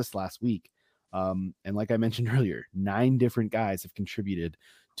an assist last week. And like I mentioned earlier, 9 different guys have contributed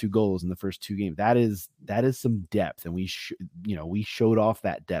 2 goals in the first 2 games. That is some depth, and we showed off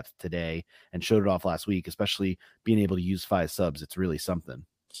that depth today and showed it off last week, especially being able to use 5 subs. It's really something.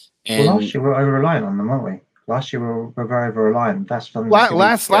 And last year we were over-reliant on them, weren't we? Last year we were very over-reliant. That's something.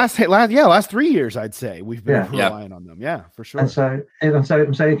 Last 3 years, I'd say we've been over-reliant on them. Yeah, for sure. And so,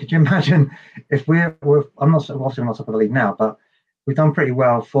 could you imagine if we're I'm not obviously not top of the league now, but we've done pretty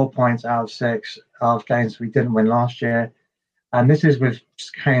well. 4 points out of 6 of games we didn't win last year. And this is with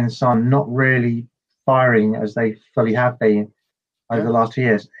Kane and Son not really firing as they fully have been over the last 2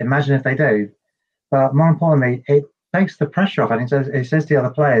 years. Imagine if they do. But more importantly, it takes the pressure off. And it says to the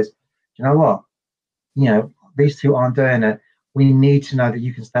other players, you know what? These 2 aren't doing it. We need to know that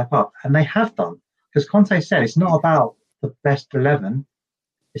you can step up. And they have done. Because Conte said it's not about the best 11.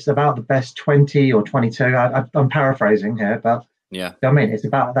 It's about the best 20 or 22. I'm paraphrasing here, but it's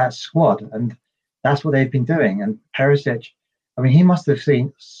about that squad. And that's what they've been doing. And Perisic, he must have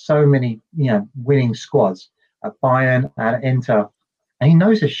seen so many, winning squads at Bayern and Inter, and he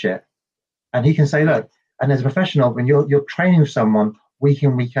knows his shit. And he can say, look, and as a professional, when you're training with someone week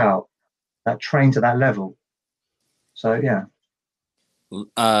in, week out, that trains at that level. So, yeah.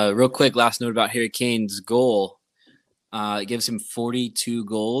 Real quick, last note about Harry Kane's goal. It gives him 42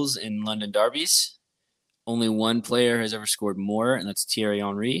 goals in London derbies. Only one player has ever scored more, and that's Thierry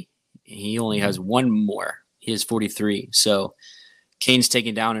Henry. He only has 1 more. He has 43. So Kane's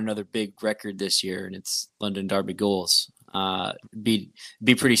taking down another big record this year, and it's London derby goals. Be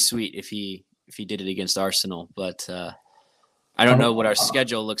pretty sweet if he did it against Arsenal, but I don't know what our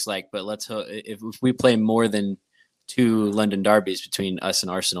schedule looks like. But let's hope if we play more than 2 London derbies between us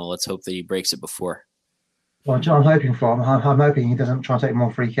and Arsenal, let's hope that he breaks it before. Well, I'm hoping I'm hoping he doesn't try and take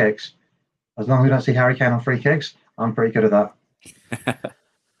more free kicks. As long as we don't see Harry Kane on free kicks, I'm pretty good at that.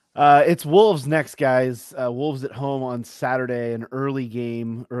 It's Wolves next, guys. Wolves at home on Saturday, an early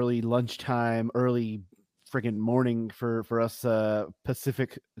game, early lunchtime, early freaking morning for us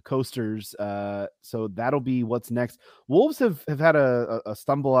Pacific coasters. So that'll be what's next. Wolves have had a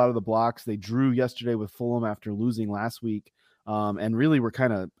stumble out of the blocks. They drew yesterday with Fulham after losing last week. And really were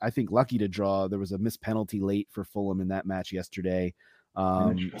kind of, I think, lucky to draw. There was a missed penalty late for Fulham in that match yesterday.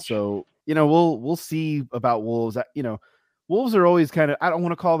 So, we'll see about Wolves. Wolves are always kind of, I don't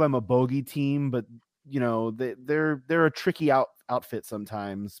want to call them a bogey team, but they're a tricky outfit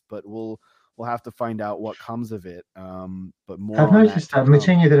sometimes, but we'll have to find out what comes of it. But more I've noticed that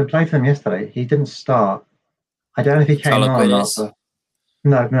Moutinho didn't play for them yesterday. He didn't start. I don't know if he came on or not.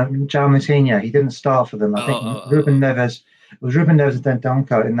 No, João Moutinho, he didn't start for them. I think Ruben Neves and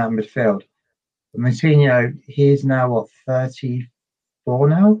Dendoncker in that midfield. But Moutinho, he's now 34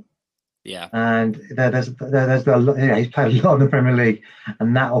 now? Yeah, and there's he's played a lot in the Premier League,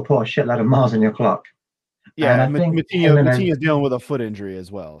 and that will put a shitload of miles on your clock. Yeah, and Moutinho is dealing with a foot injury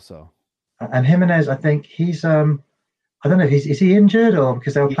as well. So, and Jimenez, I think he's I don't know if is he injured or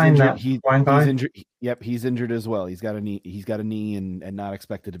because they were playing injured. that one guy. He's injured. Yep, he's injured as well. He's got a knee, and not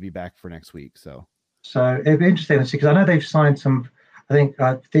expected to be back for next week. So it'd be interesting to see because I know they've signed some. I think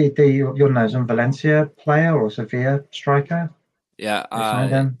you'll know some Valencia player or Sevilla striker. Yeah.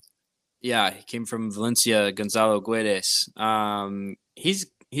 Yeah, he came from Valencia, Gonzalo Guedes.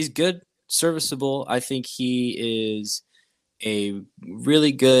 He's good, serviceable. I think he is a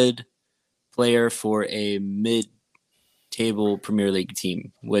really good player for a mid-table Premier League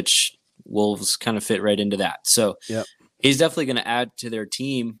team, which Wolves kind of fit right into that. So he's definitely going to add to their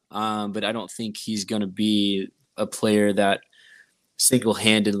team, but I don't think he's going to be a player that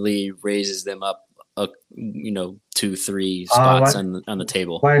single-handedly raises them up, 2-3 spots on the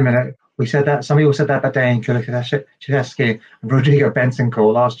table. Wait a minute. We said that. Some people said that about Dejan Kulusevski and Rodrigo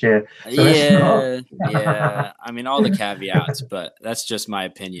Bentancur last year. So yeah. I mean, all the caveats, but that's just my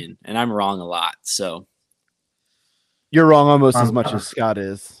opinion, and I'm wrong a lot. So you're wrong almost as much as Scott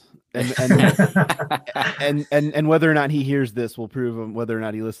is, and whether or not he hears this will prove him whether or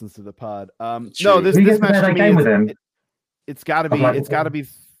not he listens to the pod. No, this match to me, it's got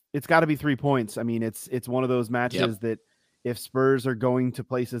to be 3 points. I mean, it's one of those matches that. If Spurs are going to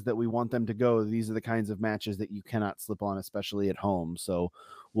places that we want them to go, these are the kinds of matches that you cannot slip on, especially at home. So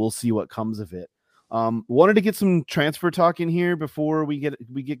we'll see what comes of it. Wanted to get some transfer talk in here before we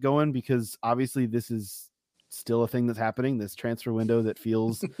get going, because obviously this is still a thing that's happening. This transfer window that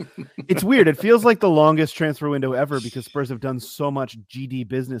feels it's weird. It feels like the longest transfer window ever because Spurs have done so much GD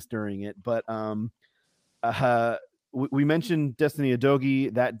business during it. But we mentioned Destiny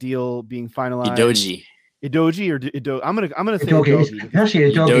Udogie, that deal being finalized. Udogie or I'm gonna say Udogie. It's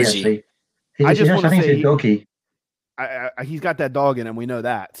actually Udogie. I just want to say Udogie. he's got that dog in him. We know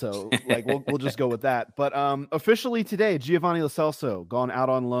that. So like we'll just go with that. But officially today, Giovanni Lo Celso gone out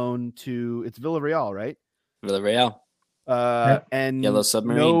on loan to Villarreal, right? Villarreal. And Yellow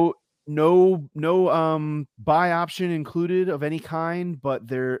Submarine. No buy option included of any kind, but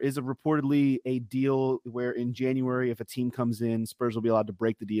there is reportedly a deal where in January, if a team comes in, Spurs will be allowed to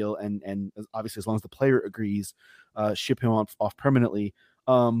break the deal, and obviously as long as the player agrees, ship him off permanently.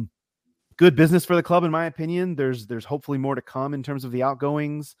 Good business for the club, in my opinion. There's hopefully more to come in terms of the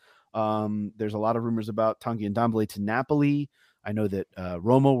outgoings. There's a lot of rumors about Tanguy Ndombele to Napoli. I know that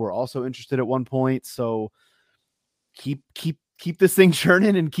Roma were also interested at one point, so keep this thing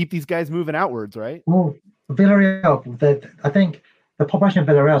churning and keep these guys moving outwards, right? Well, Villarreal, I think the population of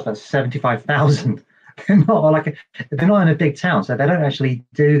Villarreal is about 75,000. They're not in a big town, so they don't actually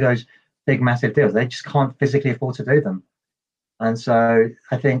do those big, massive deals. They just can't physically afford to do them. And so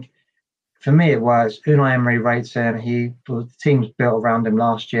I think for me, it works. Unai Emery rates him. The team's built around him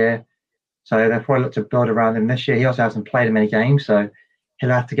last year, so they'll probably look to build around him this year. He also hasn't played in many games, so he'll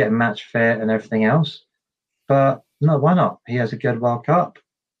have to get match fit and everything else. But no, why not? He has a good World Cup.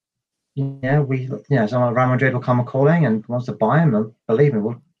 Someone like Real Madrid will come calling and wants to buy him. And believe me,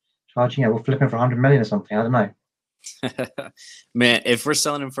 we'll charge. We'll flip him for 100 million or something. I don't know. Man, if we're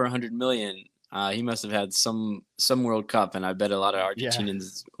selling him for 100 million, he must have had some World Cup, and I bet a lot of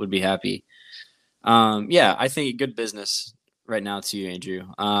Argentinians would be happy. I think good business right now too, Andrew.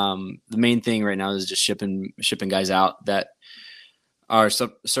 The main thing right now is just shipping guys out that are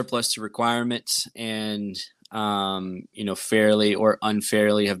surplus to requirements and fairly or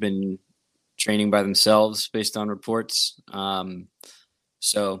unfairly have been training by themselves based on reports. Those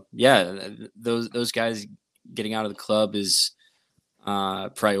guys getting out of the club is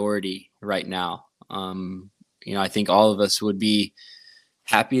priority right now. I think all of us would be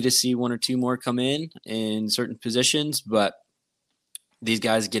happy to see one or two more come in certain positions, but these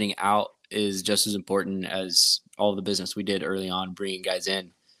guys getting out is just as important as all the business we did early on, bringing guys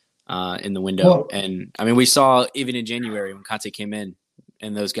in the window. Well, and I mean, we saw even in January when Conte came in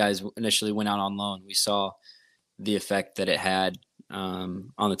and those guys initially went out on loan, we saw the effect that it had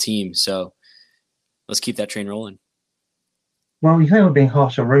on the team. So let's keep that train rolling. Well, you think we're being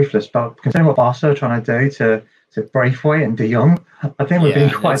harsh or ruthless, but considering what Barca are trying to do to Braithwaite and De Jong, I think we're being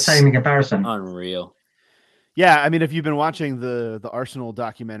quite tame in comparison. Unreal. Yeah, I mean, if you've been watching the Arsenal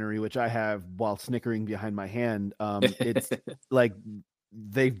documentary, which I have while snickering behind my hand, it's like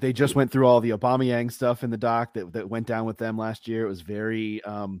they just went through all the Aubameyang stuff in the doc that went down with them last year. It was very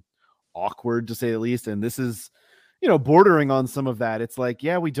awkward, to say the least, and this is bordering on some of that. It's like,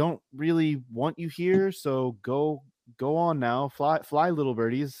 yeah, we don't really want you here, so go on now, fly little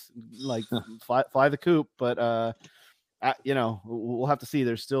birdies, like fly the coop. But we'll have to see.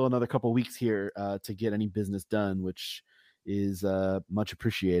 There's still another couple weeks here to get any business done, which is much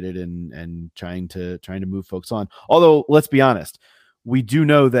appreciated and trying to move folks on. Although, let's be honest, we do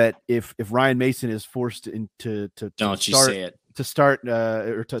know that if Ryan Mason is forced to manage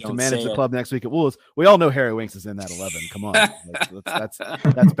the club next week at Wolves, we all know Harry Winks is in that 11. Come on,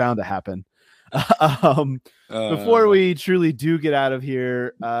 that's bound to happen. Before we truly do get out of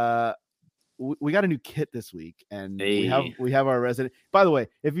here, we got a new kit this week, and we have our resident. By the way,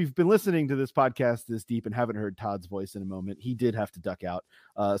 if you've been listening to this podcast this deep and haven't heard Todd's voice in a moment, he did have to duck out.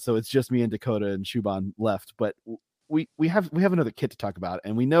 So it's just me and Dakota and Shuban left, but we have another kit to talk about,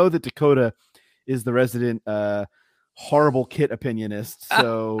 and we know that Dakota is the resident horrible kit opinionist.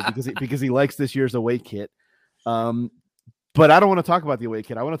 So because he likes this year's away kit. But I don't want to talk about the away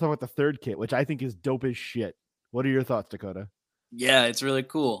kit. I want to talk about the third kit, which I think is dope as shit. What are your thoughts, Dakota? Yeah, it's really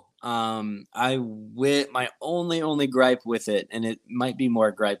cool. My only gripe with it, and it might be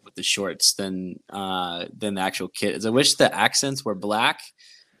more gripe with the shorts than the actual kit, is I wish the accents were black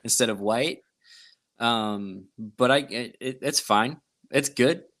instead of white. But it's fine. It's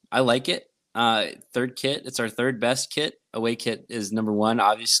good. I like it. Third kit. It's our third best kit. Away kit is number one,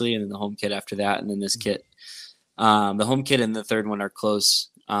 obviously, and then the home kit after that, and then this kit. The home kit and the third one are close,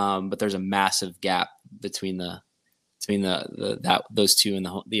 but there's a massive gap between those two and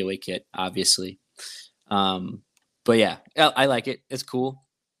the away kit, obviously. But yeah, I like it. It's cool.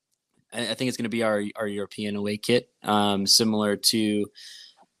 I think it's going to be our European away kit, similar to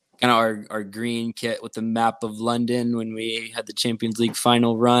kind of our green kit with the map of London when we had the Champions League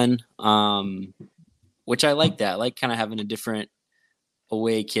final run, which I like that. I like kind of having a different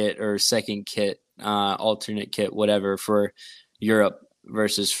away kit or second kit, alternate kit, whatever, for Europe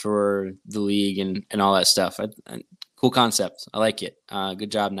versus for the league and all that stuff. Cool concept. I like it.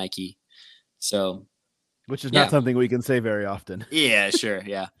 Good job, Nike. So, which is not something we can say very often. Yeah, sure.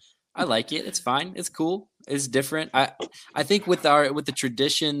 Yeah. I like it. It's fine. It's cool. It's different. I think with the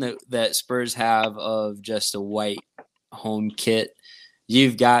tradition that Spurs have of just a white home kit,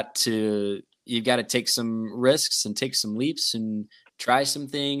 you've got to take some risks and take some leaps and try some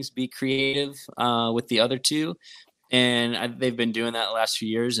things, be creative with the other two. And they've been doing that the last few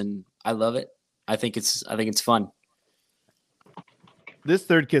years, and I love it. I think it's fun. This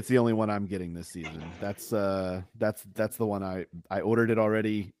third kit's the only one I'm getting this season. That's the one I ordered it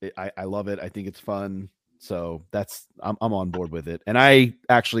already. I love it. I think it's fun. So I'm on board with it. And I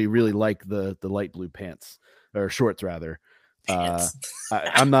actually really like the light blue pants or shorts rather.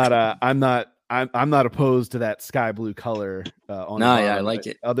 I'm not opposed to that sky blue color on. I like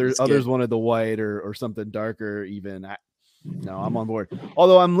it. Others wanted the white or something darker even. I'm on board.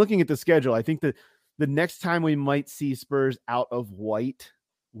 Although I'm looking at the schedule, I think that the next time we might see Spurs out of white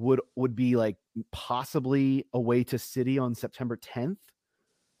would be like possibly away to City on September 10th.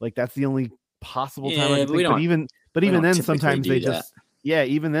 Like that's the only possible time. I think. But even then,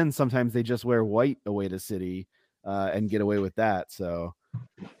 sometimes they just wear white away to City and get away with that. So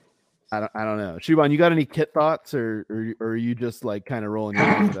I don't know. Shuban, you got any kit thoughts, or are you just like kind of rolling your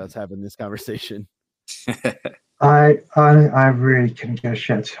eyes at us having this conversation? I really couldn't give a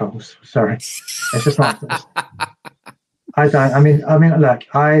shit. So sorry, it's just not. I don't. I mean, look,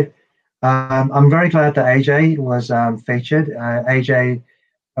 I'm very glad that AJ was featured. AJ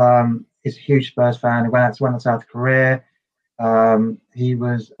is a huge Spurs fan. He went out to South Korea. He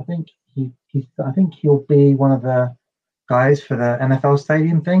was. I think he'll be one of the guys for the NFL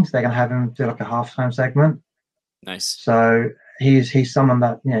stadium things. They're gonna have him do like a halftime segment. Nice. So he's someone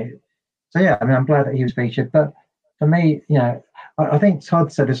that So yeah, I mean, I'm glad that he was featured. But for me, I think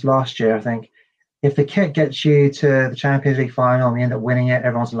Todd said this last year. I think if the kit gets you to the Champions League final and we end up winning it,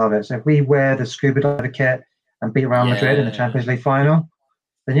 everyone's gonna love it. So if we wear the scuba diver kit and beat Real Madrid in the Champions League final,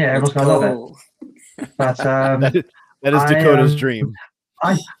 then everyone's gonna love it. But that is Dakota's dream.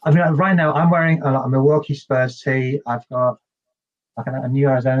 I mean, right now I'm wearing a Milwaukee Spurs tee. I've got like a New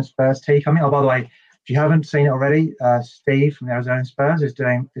Arizona Spurs tee coming. Oh, by the way, if you haven't seen it already, Steve from the Arizona Spurs is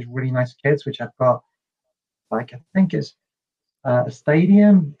doing these really nice kits, which I've got. Like I think it's a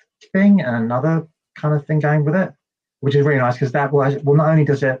stadium thing and another kind of thing going with it, which is really nice because that will not only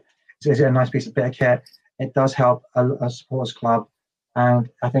is it a nice bit of kit, it does help a supporters club, and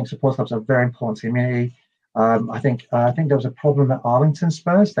I think supporters clubs are very important to the community. I think there was a problem at Arlington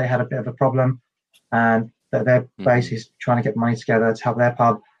Spurs. They had a bit of a problem, and their base is trying to get money together to help their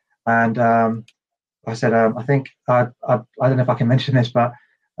pub. And I said, I think I don't know if I can mention this, but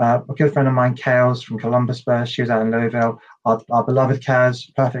a good friend of mine, Kales from Columbus Spurs, she was out in Louisville. Our beloved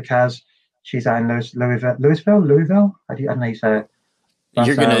Kaz, perfect Kaz, she's out in Louisville. I don't know how you say it. But,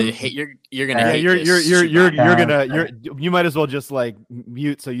 you're gonna hate. You might as well just like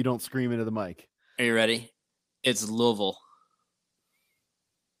mute so you don't scream into the mic. Are you ready? It's Louisville.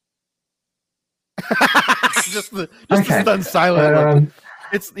 just the stunned silent.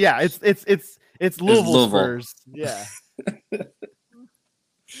 It's Louisville Spurs. Yeah.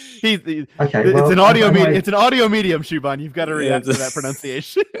 It's an audio medium. It's an audio medium, Shuban. You've got to react to that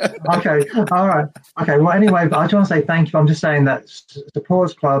pronunciation. Okay. All right. Okay. Well, anyway, I just want to say thank you. I'm just saying that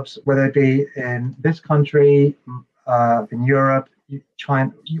supporters clubs, whether it be in this country, in Europe,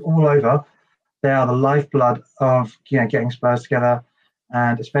 China, all over, they are the lifeblood of getting Spurs together,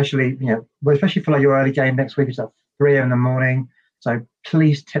 and especially for like your early game next week. It's at 3 a.m. in the morning. So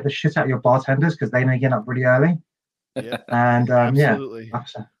please tip the shit out of your bartenders because they may get up pretty early. Yeah. And absolutely.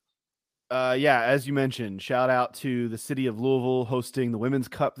 As you mentioned, shout out to the city of Louisville hosting the Women's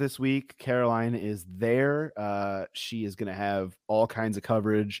Cup this week. Caroline is there. She is going to have all kinds of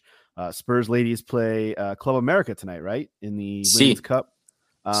coverage. Spurs ladies play Club America tonight, right? In the Women's Cup.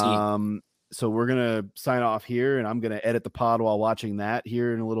 So we're going to sign off here, and I'm going to edit the pod while watching that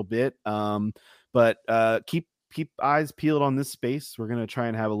here in a little bit. But keep eyes peeled on this space. We're going to try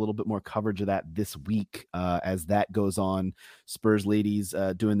and have a little bit more coverage of that this week as that goes on. Spurs ladies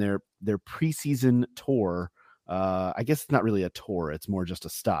doing their preseason tour. I guess it's not really a tour. It's more just a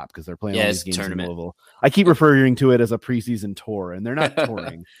stop because they're playing all these games in Louisville. I keep referring to it as a preseason tour, and they're not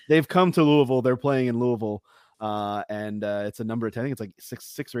touring. They've come to Louisville. They're playing in Louisville. And it's a number of, I think it's like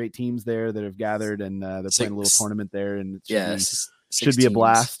six or eight teams there that have gathered, and they're playing a little tournament there, and should be a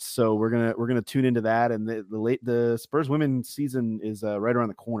blast. So we're gonna tune into that. And the Spurs women's season is right around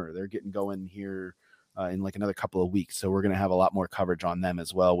the corner. They're getting going here in like another couple of weeks. So we're gonna have a lot more coverage on them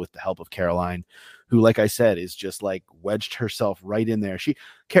as well with the help of Caroline, who, like I said, is just like wedged herself right in there.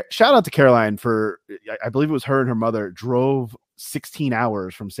 Shout out to Caroline for, I believe it was her and her mother drove 16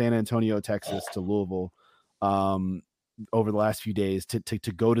 hours from San Antonio, Texas to Louisville over the last few days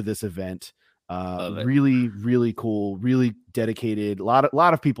to go to this event. Really, really cool, really dedicated. A lot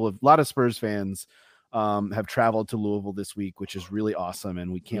of people, a lot of Spurs fans have traveled to Louisville this week, which is really awesome.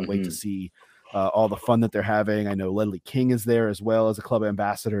 And we can't wait to see all the fun that they're having. I know Ledley King is there as well as a club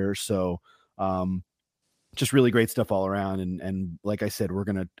ambassador. So just really great stuff all around. And like I said, we're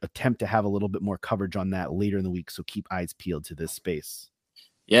going to attempt to have a little bit more coverage on that later in the week. So keep eyes peeled to this space.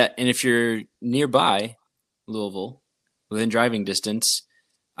 Yeah. And if you're nearby Louisville, within driving distance,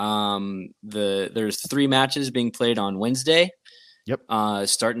 there's 3 matches being played on Wednesday. Yep.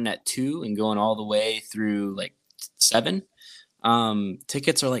 Starting at 2 and going all the way through like 7.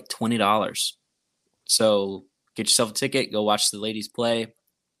 Tickets are like $20. So get yourself a ticket, go watch the ladies play,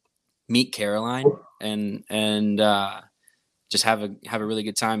 meet Caroline, and just have a really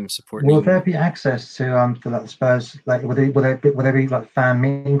good time supporting. Will there be access to that Spurs? Like, will there be like fan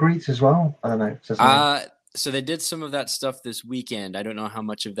meet and greets as well? I don't know. So they did some of that stuff this weekend. I don't know how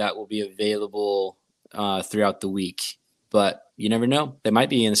much of that will be available throughout the week, but you never know. They might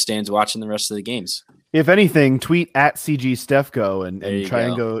be in the stands watching the rest of the games. If anything, tweet at CG Stefco and try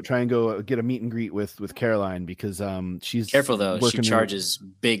and go get a meet and greet with Caroline, because she's careful though. She charges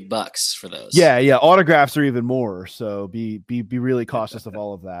big bucks for those. Yeah. Autographs are even more. So be really cautious of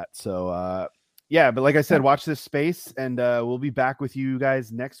all of that. So yeah, but like I said, watch this space, and we'll be back with you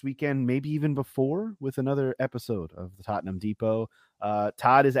guys next weekend, maybe even before, with another episode of the Tottenham Depot.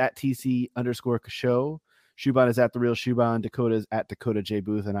 Todd is at TC_Show. Shuban is at The Real Shuban. Dakota is at Dakota J.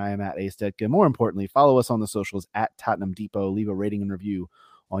 Booth, and I am at Ace Detka. More importantly, follow us on the socials at Tottenham Depot. Leave a rating and review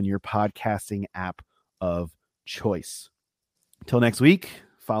on your podcasting app of choice. Until next week,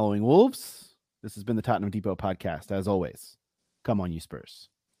 following Wolves, this has been the Tottenham Depot podcast. As always, come on, you Spurs.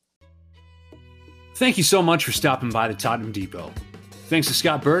 Thank you so much for stopping by the Tottenham Depot. Thanks to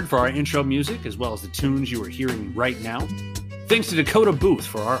Scott Bird for our intro music, as well as the tunes you are hearing right now. Thanks to Dakota Booth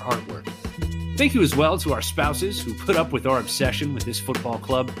for our artwork. Thank you as well to our spouses who put up with our obsession with this football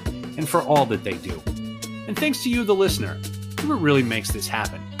club and for all that they do. And thanks to you, the listener, who really makes this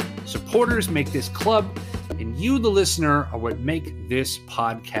happen. Supporters make this club, and you, the listener, are what make this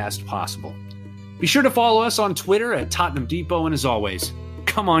podcast possible. Be sure to follow us on Twitter at Tottenham Depot, and as always,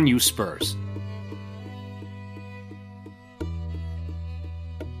 come on, you Spurs.